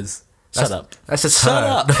windows... Shut up. That's just Shut her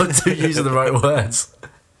up. not using the right words.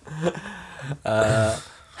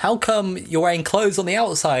 How come you're wearing clothes on the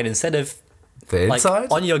outside instead of The like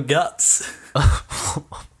inside? on your guts?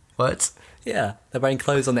 What? Yeah, they're wearing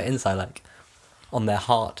clothes on the inside, like on their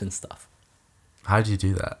heart and stuff. How do you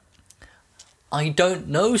do that? I don't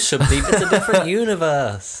know, Shubdeep. It's a different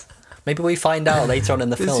universe. Maybe we find out later on in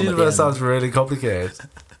the This film. universe at the end. sounds really complicated.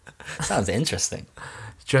 Sounds interesting.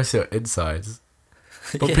 Dress your insides,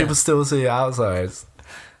 but Yeah. people still see your outsides.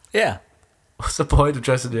 Yeah, What's the point of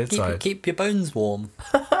dressing your keep, inside? keep your bones warm.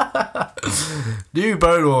 New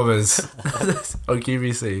bone warmers on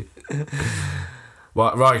QVC.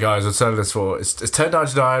 Well, right, guys, we're selling this for it's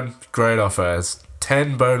 $10.99. Great offers.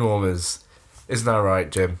 10 bone warmers. Isn't that right,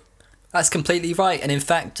 Jim? That's completely right. And in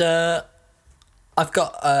fact, I've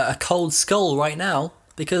got a cold skull right now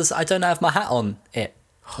because I don't have my hat on it.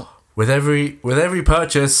 With every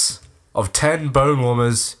purchase of 10 bone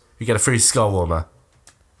warmers, you get a free skull warmer.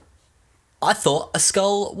 I thought a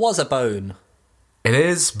skull was a bone. It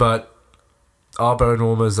is, but our bone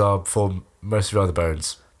warmers are for most of your other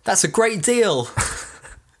bones. That's a great deal.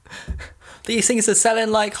 These things are selling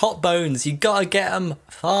like hot bones. You gotta get them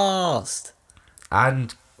fast.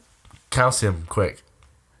 And calcium, quick.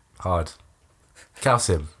 Hard.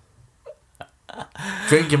 Calcium.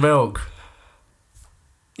 Drink your milk.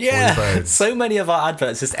 Yeah. bones. So many of our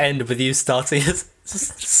adverts just end with you starting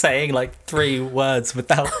just saying like 3 words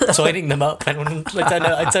without joining them up. And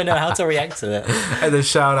I don't know how to react to it. And then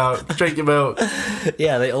shout out, drink your milk.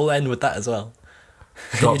 Yeah, they all end with that as well.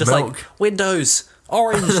 Got You're just milk. like windows,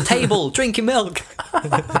 orange, table, drink your milk.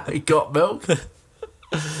 You got milk?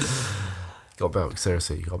 Got milk,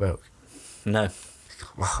 seriously, you got milk. No.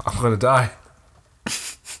 I'm gonna die.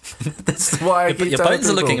 That's why I But keep your telling bones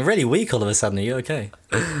are people. looking really weak all of a sudden. Are you okay?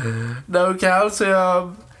 No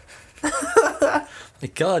calcium. My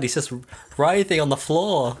God, he's just writhing on the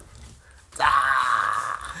floor.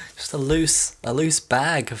 Just a loose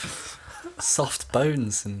bag of soft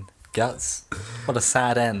bones and guts. What a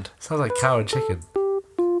sad end. Sounds like cow and chicken.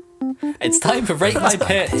 It's time for Rate My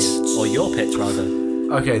Pitch. Or your pitch, rather.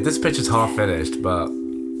 Okay, this pitch is half finished, but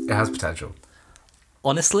it has potential.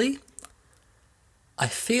 Honestly, I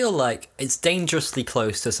feel like it's dangerously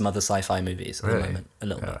close to some other sci-fi movies at Really? the moment. A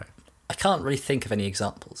little bit. Alright. I can't really think of any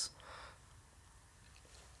examples.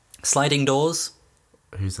 Sliding Doors.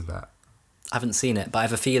 Who's in that? I haven't seen it, but I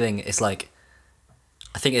have a feeling it's like...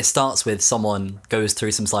 I think it starts with someone goes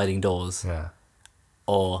through some sliding doors. Yeah.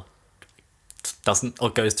 Or doesn't, or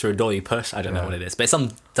goes through a door you push. I don't know Yeah. what it is, but it's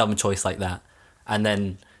some dumb choice like that. And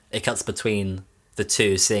then it cuts between the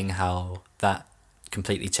two, seeing how that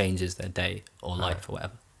completely changes their day or life or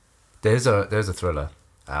whatever. There's a thriller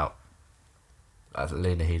out.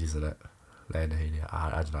 Lena Headey's in it. Lena Headey. I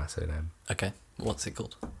don't know how to say her name. Okay, what's it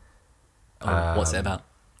called? Or what's it about?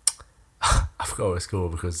 I forgot what it's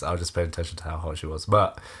called because I was just paying attention to how hot she was.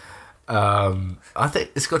 But I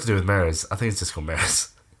think it's got to do with mirrors. I think it's just called Mirrors.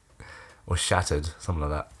 Or Shattered, something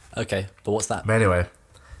like that. Okay, but what's that? But anyway,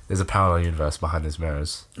 there's a parallel universe behind these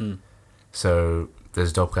mirrors. So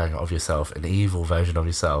there's a doppelganger of yourself, an evil version of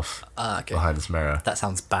yourself Okay. behind this mirror. That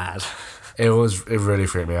sounds bad. It really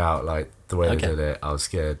freaked me out. Like the way Okay. they did it, I was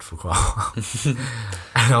scared for quite a while.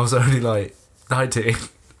 And I was only like 19.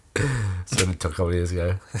 So it took a couple of years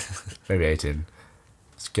ago. Maybe 18.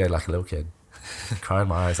 Scared like a little kid. Crying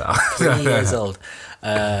my eyes out. 3 years old.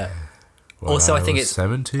 When Also, I think was it's...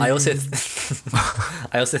 17. I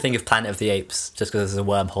also think of Planet of the Apes, just because there's a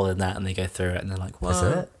wormhole in that and they go through it and they're like, whoa, Is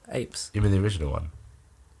there? apes. You mean the original one?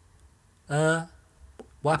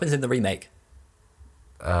 What happens in the remake?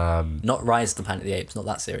 Um, Not Rise of the Planet of the Apes, not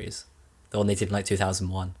that series. The one they did in like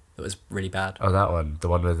 2001. That was really bad. oh, that one. The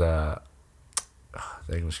one with the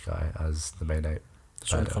English guy as the main ape.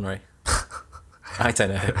 Sean I don't- Connery. I don't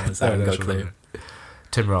know who it was. I No, haven't no, got a Sean clue. Connery.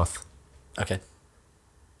 Tim Roth. Okay.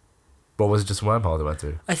 What was it, just a wormhole they went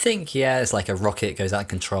through? I think, yeah, it's like a rocket goes out of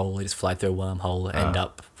control. They just fly through a wormhole, end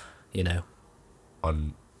up,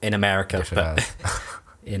 On in America, different but Earth.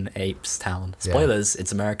 in Apes Town. Yeah. Spoilers,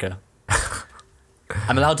 it's America.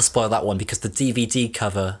 I'm allowed to spoil that one because the DVD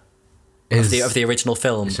cover of the original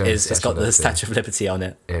film It shows is it's got the Statue Statue of Liberty on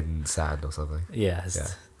it. in sand or something. Yeah. it's- Yeah.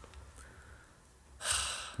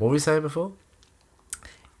 What were we saying before?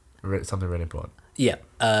 Something really important. Yeah.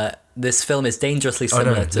 This film is dangerously Oh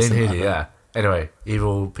similar no, to Lynn some Headey, other- yeah. Anyway,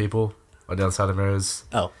 evil people on the other side of mirrors.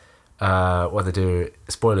 Oh. What they do?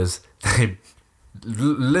 Spoilers. They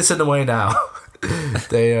listen away now.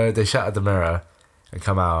 they shatter the mirror and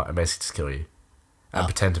come out and basically just kill you and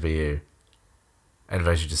pretend to be you, and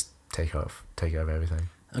eventually just take over everything.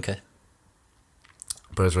 Okay.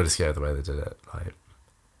 But I was really scared the way they did it, like,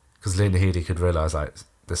 because Lynn Headey could realize like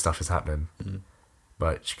this stuff is happening,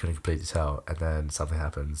 but she couldn't completely tell, and then something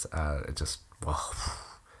happens, and it just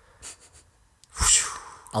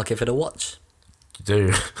I'll give it a watch.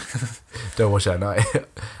 do. Don't watch it at night.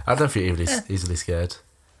 I don't know if you're easily scared.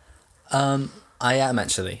 I am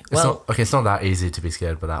actually. It's not that easy to be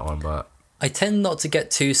scared by that one, but I tend not to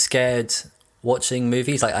get too scared watching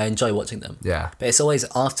movies. Like, I enjoy watching them. yeah, But it's always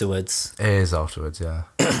afterwards. it is afterwards. Yeah,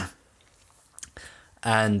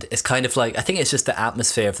 And it's kind of like, I think it's just the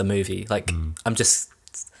atmosphere of the movie. Like,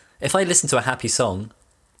 if I listen to a happy song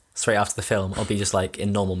straight after the film, I'll be just like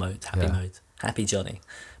in normal mode, happy Yeah. mode, happy Johnny.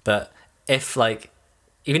 But if like,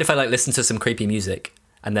 even if I like listen to some creepy music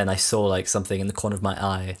and then I saw like something in the corner of my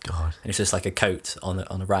eye, God. and it's just like a coat on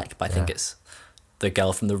a rack, but I think Yeah. it's the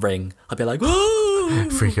girl from The Ring, I'd be like, whoa!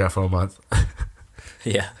 freak out for a month.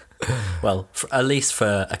 Yeah. Well, at least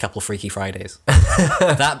for a couple Freaky Fridays.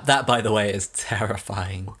 that, by the way, is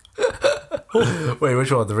terrifying. Wait,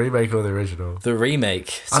 which one? The remake or the original? The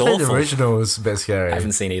remake. It's I think awful. the original was a bit scary. I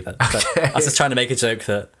haven't seen either. But I was just trying to make a joke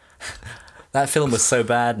that that film was so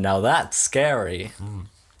bad. Now that's scary.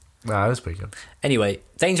 Nah, it was pretty good. Anyway,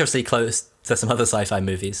 dangerously close to some other sci-fi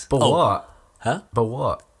movies. But what? Huh? But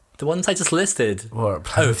what? The ones I just listed. What?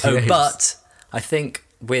 Planet of the Apes? But I think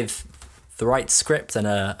with the right script and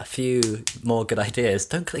a few more good ideas,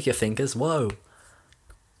 don't click your fingers. Whoa.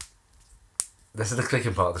 This is the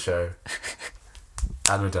clicking part of the show.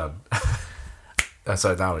 And we're done.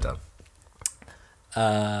 Sorry, now we're done.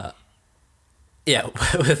 Yeah,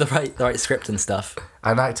 with the right script and stuff.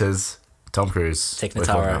 And actors, Tom Cruise. Tig we're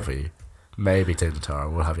talking Notaro. about for you. Maybe Tig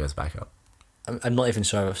Notaro. We'll have you as backup. I'm not even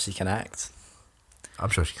sure if she can act. I'm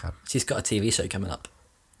sure she can. She's got a TV show coming up,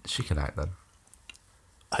 She can act then.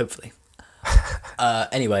 hopefully.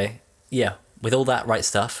 Anyway, yeah, with all that right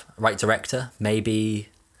stuff, right director, maybe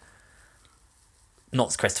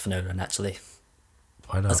not Christopher Nolan, actually.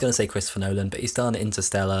 Why I not? was going to say Christopher Nolan, but he's done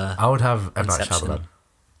Interstellar. I would have M. Night Inception. Shyamalan.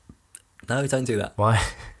 No, don't do that. Why?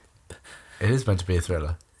 It is meant to be a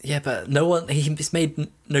thriller. Yeah, but he's made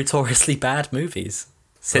notoriously bad movies.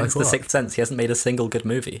 Since Like The what? Sixth Sense, he hasn't made a single good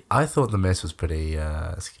movie. I thought The Mist was pretty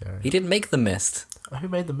scary. He didn't make The Mist. Who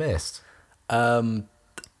made The Mist? Um,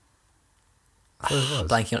 I thought it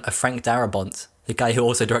was. blanking on Frank Darabont, the guy who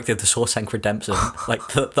also directed The Shawshank Redemption, like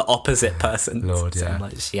the opposite person. Lord, to yeah.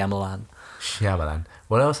 like Shyamalan. Shyamalan.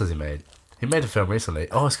 What else has he made? He made a film recently.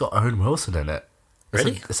 Oh, it's got Owen Wilson in it.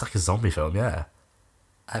 Really? It's like a zombie film, yeah.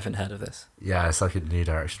 I haven't heard of this. Yeah, it's like a new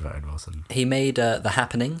direction for Owen Wilson. He made The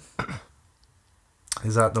Happening.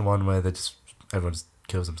 Is that the one where everyone just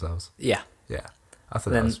kills themselves? Yeah. Yeah. I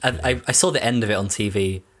thought that Then was pretty good. I saw the end of it on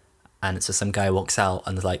TV, and it's just some guy walks out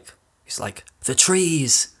and he's like, the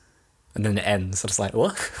trees, and then it ends. I was like,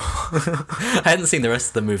 what? I hadn't seen the rest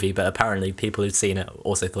of the movie, but apparently people who'd seen it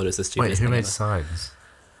also thought it was the Wait, stupidest who thing made ever. Signs?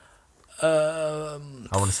 I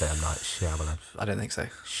want to say M. Night Shyamalan. I don't think so.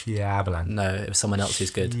 Shyamalan. No, it was someone else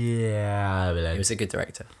who's good. Shyamalan. He was a good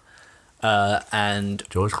director. And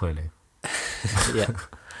George Clooney.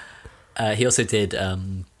 yeah, he also did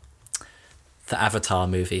the Avatar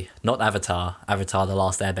movie, not Avatar The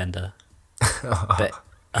Last Airbender. But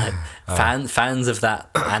fans of that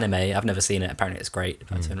anime, I've never seen it. Apparently, it's great,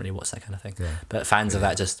 but I haven't really watched that kind of thing. Yeah. But fans of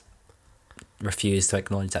that just refuse to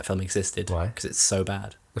acknowledge that film existed. Why? Because it's so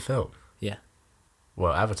bad. The film. Yeah.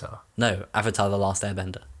 Well, Avatar. No, Avatar: The Last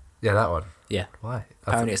Airbender. Yeah, that one. Yeah. Why?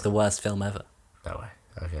 Apparently, it's the worst film ever. No way.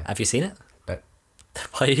 Okay. Have you seen it? No.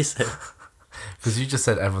 Why are you so? Because you just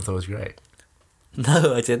said everyone thought it was great.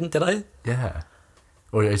 No, I didn't. Did I? Yeah.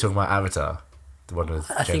 Or are you talking about Avatar? The one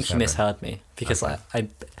with I James think you Cameron? misheard me because Okay.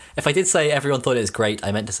 if I did say everyone thought it was great,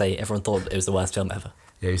 I meant to say everyone thought it was the worst film ever.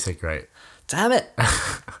 Yeah, you said great. Damn it!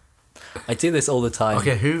 I do this all the time.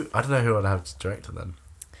 Okay, I don't know who I'd have to direct it then.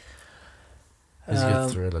 Who's a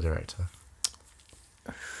good thriller director?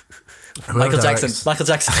 Michael Whoever Jackson. directs- Michael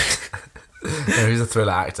Jackson. No, who's a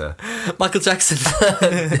thriller actor? Michael Jackson.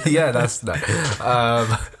 Yeah, that's no.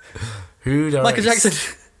 Who directs? Michael Jackson.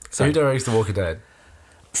 Who Sorry. directs The Walking Dead?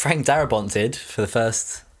 Frank Darabont did for the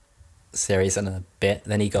first series and a bit.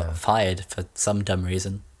 Then he got fired for some dumb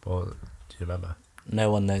reason. Well, you remember?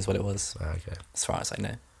 No one knows what it was, Ah, okay. as far as I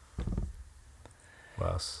know. What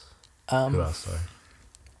else? Um, Who else? Sorry.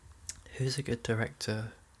 Who's a good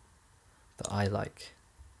director that I like?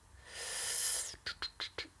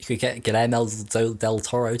 You could get Guillermo del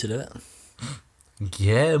Toro to do it.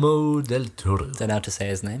 Guillermo del Toro. Don't know how to say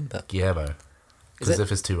his name, but Guillermo. Because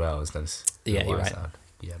if it's 2 hours, then it's Yeah, you're Y right. sound.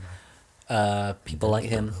 Guillermo. people like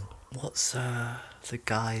him. What's the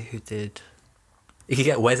guy who did? You could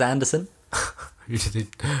get Wes Anderson. Who did he?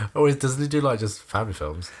 Oh, doesn't he do like just family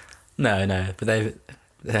films? No, but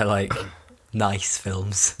they're like nice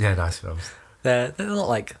films. Yeah, nice films. They're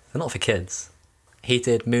not for kids. He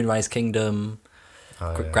did Moonrise Kingdom,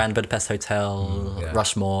 Oh, yeah. Grand Budapest Hotel, yeah.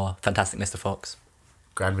 Rushmore, Fantastic Mr. Fox.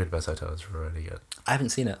 Grand Budapest Hotel is really good. I haven't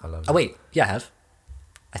seen it. I love Oh it. wait, yeah, I have.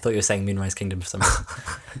 I thought you were saying Moonrise Kingdom for some reason.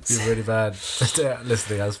 You're really bad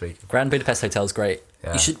listening and speaking. Grand Budapest Hotel is great.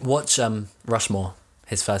 Yeah. You should watch Rushmore.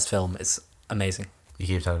 His first film is amazing. You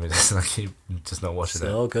keep telling me this and I keep just not watching it.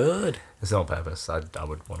 So good. It's not on purpose. I would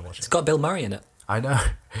want to watch It's it. got Bill Murray in it I know.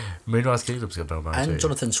 Moonrise Kingdom's got Bill Murray and too.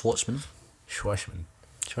 Jonathan Schwartzman. Schwartzman.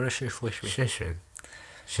 Schwartzman.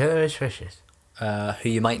 Schwartzman. Who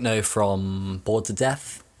you might know from Bored to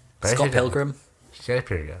Death, Scott Pilgrim.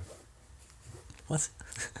 Schwartzman. What?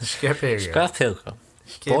 Schwartzman. Scott Pilgrim.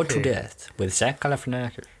 Bored to Death with Zach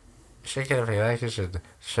Galifianakis.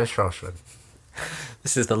 Schwartzman.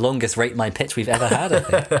 This is the longest Rate My Pitch we've ever had, I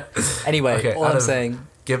think. Anyway, Okay, all I'm saying,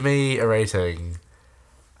 Give me a rating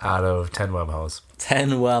out of 10 wormholes.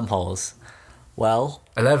 10 wormholes. Well,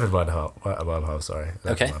 11 wormholes, sorry.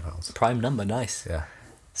 11 okay, wormholes. prime number, nice. Yeah.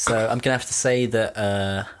 So I'm going to have to say that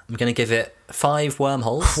I'm going to give it 5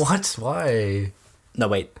 wormholes. What? Why? No,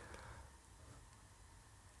 wait.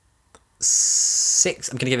 6.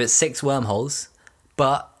 I'm going to give it 6 wormholes,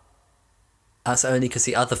 but that's only because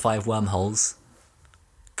the other 5 wormholes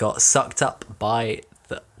got sucked up by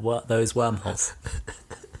those wormholes.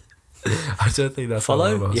 I don't think that's Follow?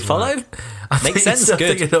 how wormholes You follow? work. I Makes think sense? you're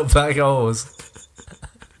Good. thinking of black holes.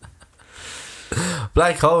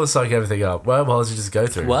 Black holes suck everything up. Wormholes you just go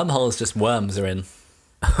through. Wormholes, just worms are in.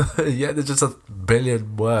 Yeah, there's just a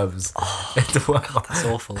billion worms in the wormhole. That's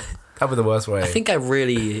awful. That was the worst way. I think I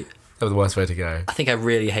really to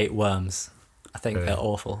go. hate worms. I think Really? they're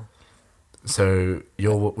awful. So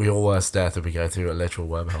your worst death would be going through a literal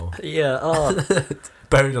wormhole, Yeah. Oh.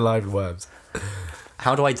 buried alive in worms.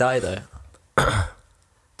 How do I die though?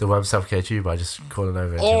 The worms suffocate you by just crawling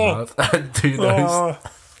over into your mouth and do those.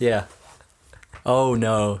 Yeah. Oh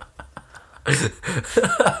no.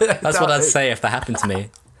 That's what I'd say if that happened to me.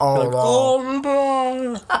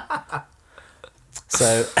 Oh,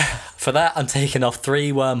 So, for that, I'm taking off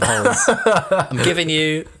 3 wormholes. I'm giving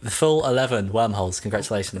you the full 11 wormholes.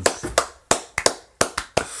 Congratulations.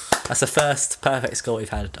 That's the first perfect score we've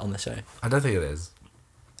had on the show. I don't think it is.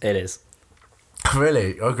 It is.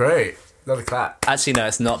 Really? Oh, great. Another clap. Actually, no,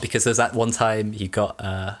 it's not, because there's that one time you got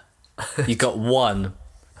 1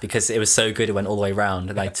 because it was so good it went all the way round,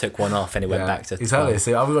 and I took 1 off and it went back to exactly. 12.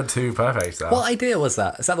 See, I've got 2 perfects now. What idea was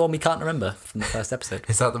that? Is that the one we can't remember from the first episode?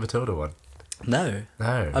 Is that the Matilda one? No.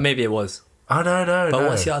 No. Or maybe it was. Oh, no. But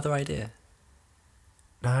what's your other idea?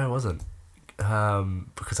 No, it wasn't.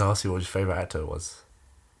 Because I asked you what your favourite actor was.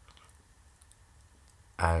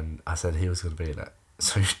 And I said he was going to be in it.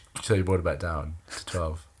 So you brought it back down to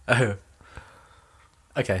 12. Oh.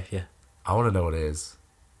 Okay, yeah. I want to know what it is.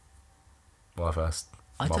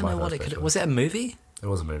 I don't know what it could... Was it a movie? It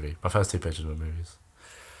was a movie. My first 2 pictures were movies.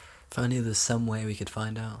 If only there's some way we could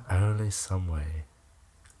find out. Only some way.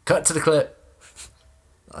 Cut to the clip.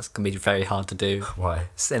 That's going to be very hard to do. Why?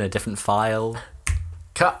 It's in a different file.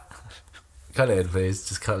 Cut. Cut it in, please.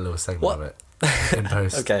 Just cut a little segment What? of it. In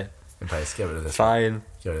post. Okay. In post. Get rid of this. Fine.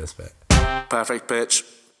 Get rid of this bit. Perfect pitch.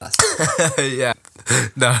 That's... Yeah.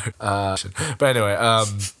 No. But anyway,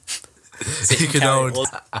 you can own.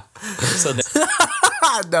 So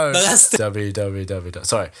No. that's www.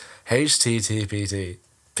 Sorry. HTTP.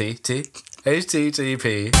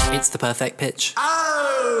 HTTP. it's the perfect pitch.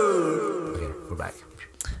 Oh. Okay, we're back.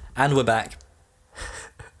 And we're back.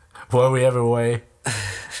 Were we ever away?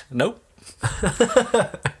 Nope.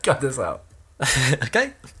 Cut this out.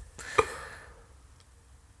 Okay.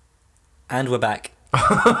 And we're back.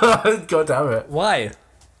 God damn it. Why?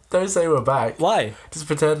 Don't say we're back. Why? Just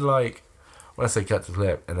pretend like when I say cut the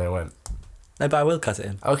clip and then went, No, but I will cut it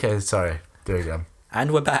in. okay, sorry. Do it again.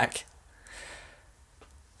 And we're back.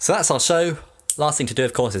 So that's our show. Last thing to do,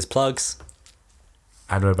 of course, is plugs.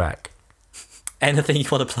 And we're back. Anything you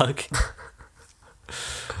want to plug?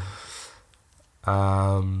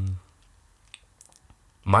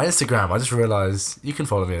 My Instagram. I just realised you can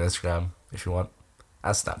follow me on Instagram if you want.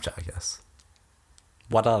 As Snapchat, I guess.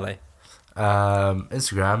 What are they?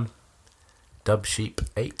 Instagram,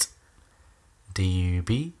 dubsheep8,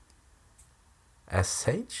 DUBSHEEP.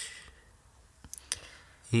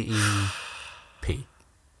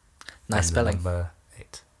 Nice spelling. Number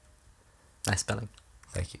 8. Nice spelling.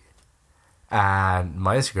 Thank you. And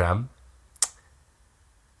my Instagram.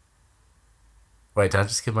 Wait, did I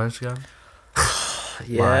just give my Instagram?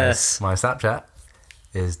 Yes. My Snapchat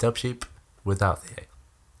is dubsheep without the A.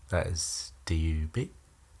 That is DUBSHE.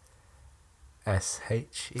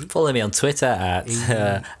 Follow me on Twitter at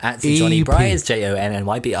E- Johnny EP. Bryers,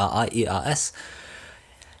 JONNYBRIERS.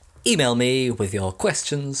 Email me with your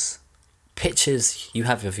questions, pictures you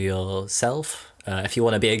have of yourself. If you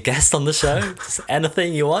want to be a guest on the show, just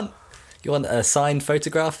anything you want. You want a signed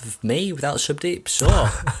photograph of me without Shubdeep? Sure.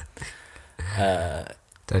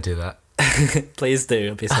 Don't do that. Please do.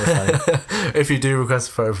 It'd be so funny. If you do request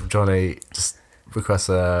a photo from Johnny, just request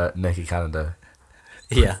a naked calendar.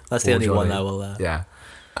 Yeah, that's the Or only one Johnny. I will Yeah,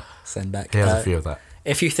 send back. he has a few of that.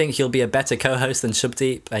 If you think you'll be a better co-host than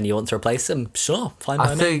Shubdeep and you want to replace him, sure, fine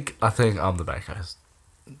by me. I think I'm the better co-host.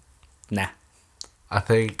 Nah, I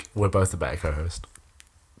think we're both the better co-host.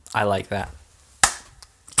 I like that.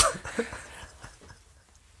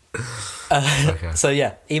 Okay. So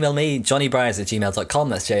yeah, email me, johnnybryers@gmail.com.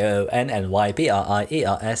 That's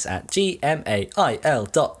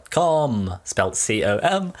JONNYBRIERS@gmail.com. Spelled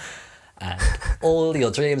COM. And all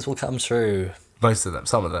your dreams will come true. Most of them,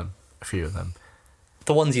 some of them, a few of them.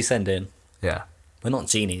 The ones you send in. Yeah. We're not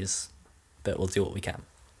genies, but we'll do what we can.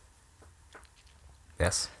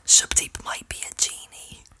 Yes. Shubdeep might be a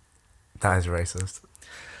genie. That is racist.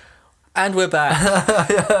 And we're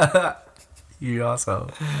back. You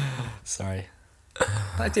arsehole. Sorry.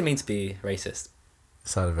 I didn't mean to be racist.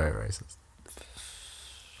 Sounded very racist.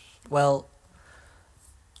 Well,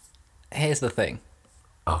 here's the thing.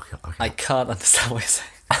 Okay. I can't understand what you're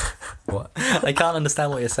saying. What? I can't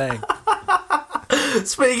understand what you're saying.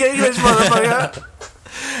 Speak English, motherfucker!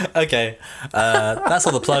 Okay, that's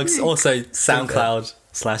all the plugs. Also,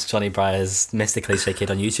 SoundCloud/Johnny Bryers, Mystically Shake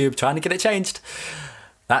Kid on YouTube, trying to get it changed.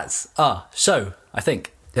 That's our show, I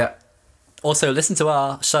think. Yeah. Also, listen to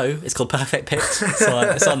our show. It's called Perfect Pitch.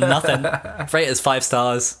 It's on nothing. Rate us 5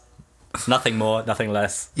 stars. Nothing more, nothing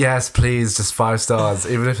less. Yes, please, just 5 stars.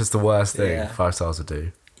 Even if it's the worst thing, Yeah. 5 stars would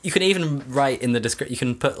do. You can even write in the description. You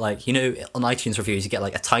can put on iTunes reviews, you get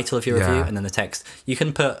like a title of your review Yeah. and then the text. You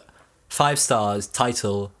can put 5 stars,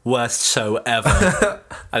 title, worst show ever,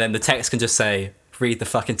 and then the text can just say, read the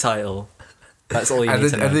fucking title. That's all you need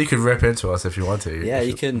to know. And then you can rip into us if you want to. Yeah,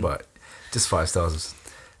 you can. But just 5 stars.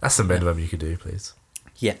 That's the minimum you can do, please.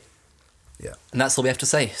 Yeah. Yeah. And that's all we have to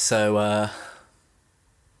say. So,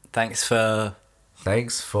 thanks for...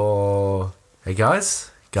 Thanks for... Hey, guys,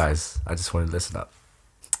 I just want to listen up.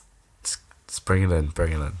 Just bring it in.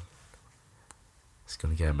 It's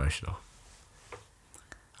going to get emotional.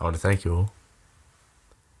 I want to thank you all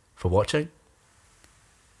for watching.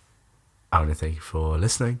 I want to thank you for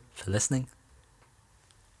listening.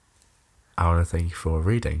 I want to thank you for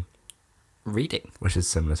reading, which is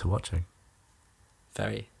similar to watching.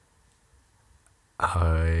 Very.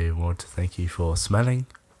 I want to thank you for smelling.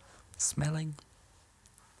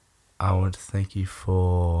 I want to thank you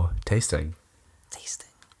for tasting.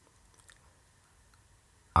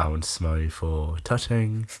 I want to smell you for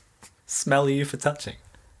touching. Smell you for touching.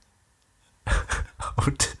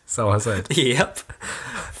 So I said. Yep.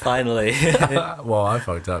 Finally. Well, I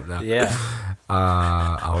fucked up now. Yeah.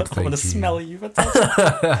 I want to I thank want you. to smell you for touching.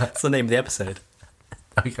 That's the name of the episode.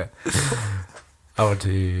 Okay. I want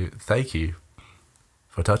to thank you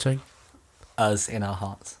for touching. Us in our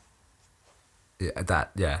hearts. Yeah,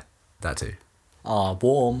 that too. Our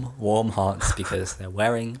warm hearts because they're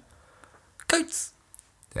wearing coats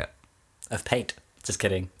Yeah. of paint. Just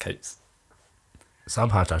kidding. Coats.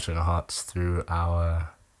 Somehow touching our hearts through our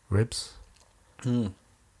ribs and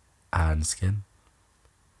skin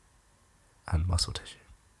and muscle tissue.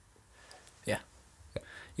 Yeah.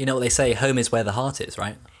 You know what they say, home is where the heart is,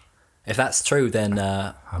 right? If that's true, then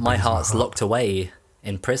my big is my heart's heart? locked away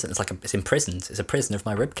in prison. It's imprisoned. It's a prison of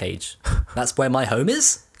my rib cage. That's where my home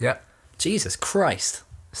is? Yeah. Jesus Christ.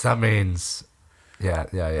 So that means, yeah.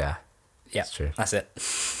 Yeah, It's true. that's it.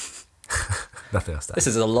 Nothing else. This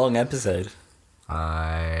is a long episode.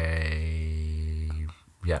 I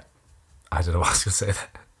don't know what I was going to say there.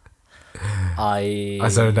 I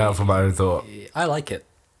zoned out from my own thought. I like it.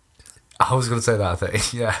 I was going to say that, I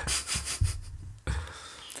think. Yeah.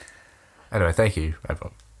 Anyway, thank you,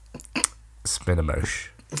 everyone. It's been a mosh.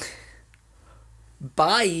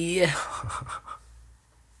 Bye.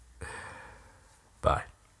 Bye.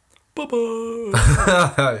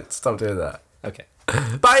 Bye-bye. Stop doing that. Okay.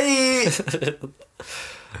 Bye!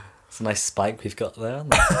 It's a nice spike we've got there.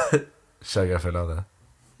 Isn't it? Shall I go for another?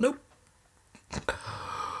 Nope.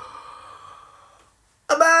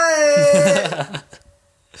 Bye!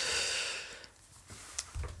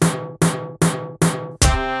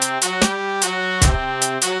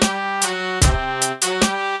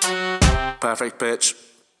 Perfect pitch.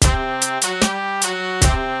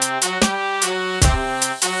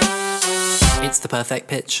 It's the perfect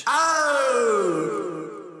pitch. Oh!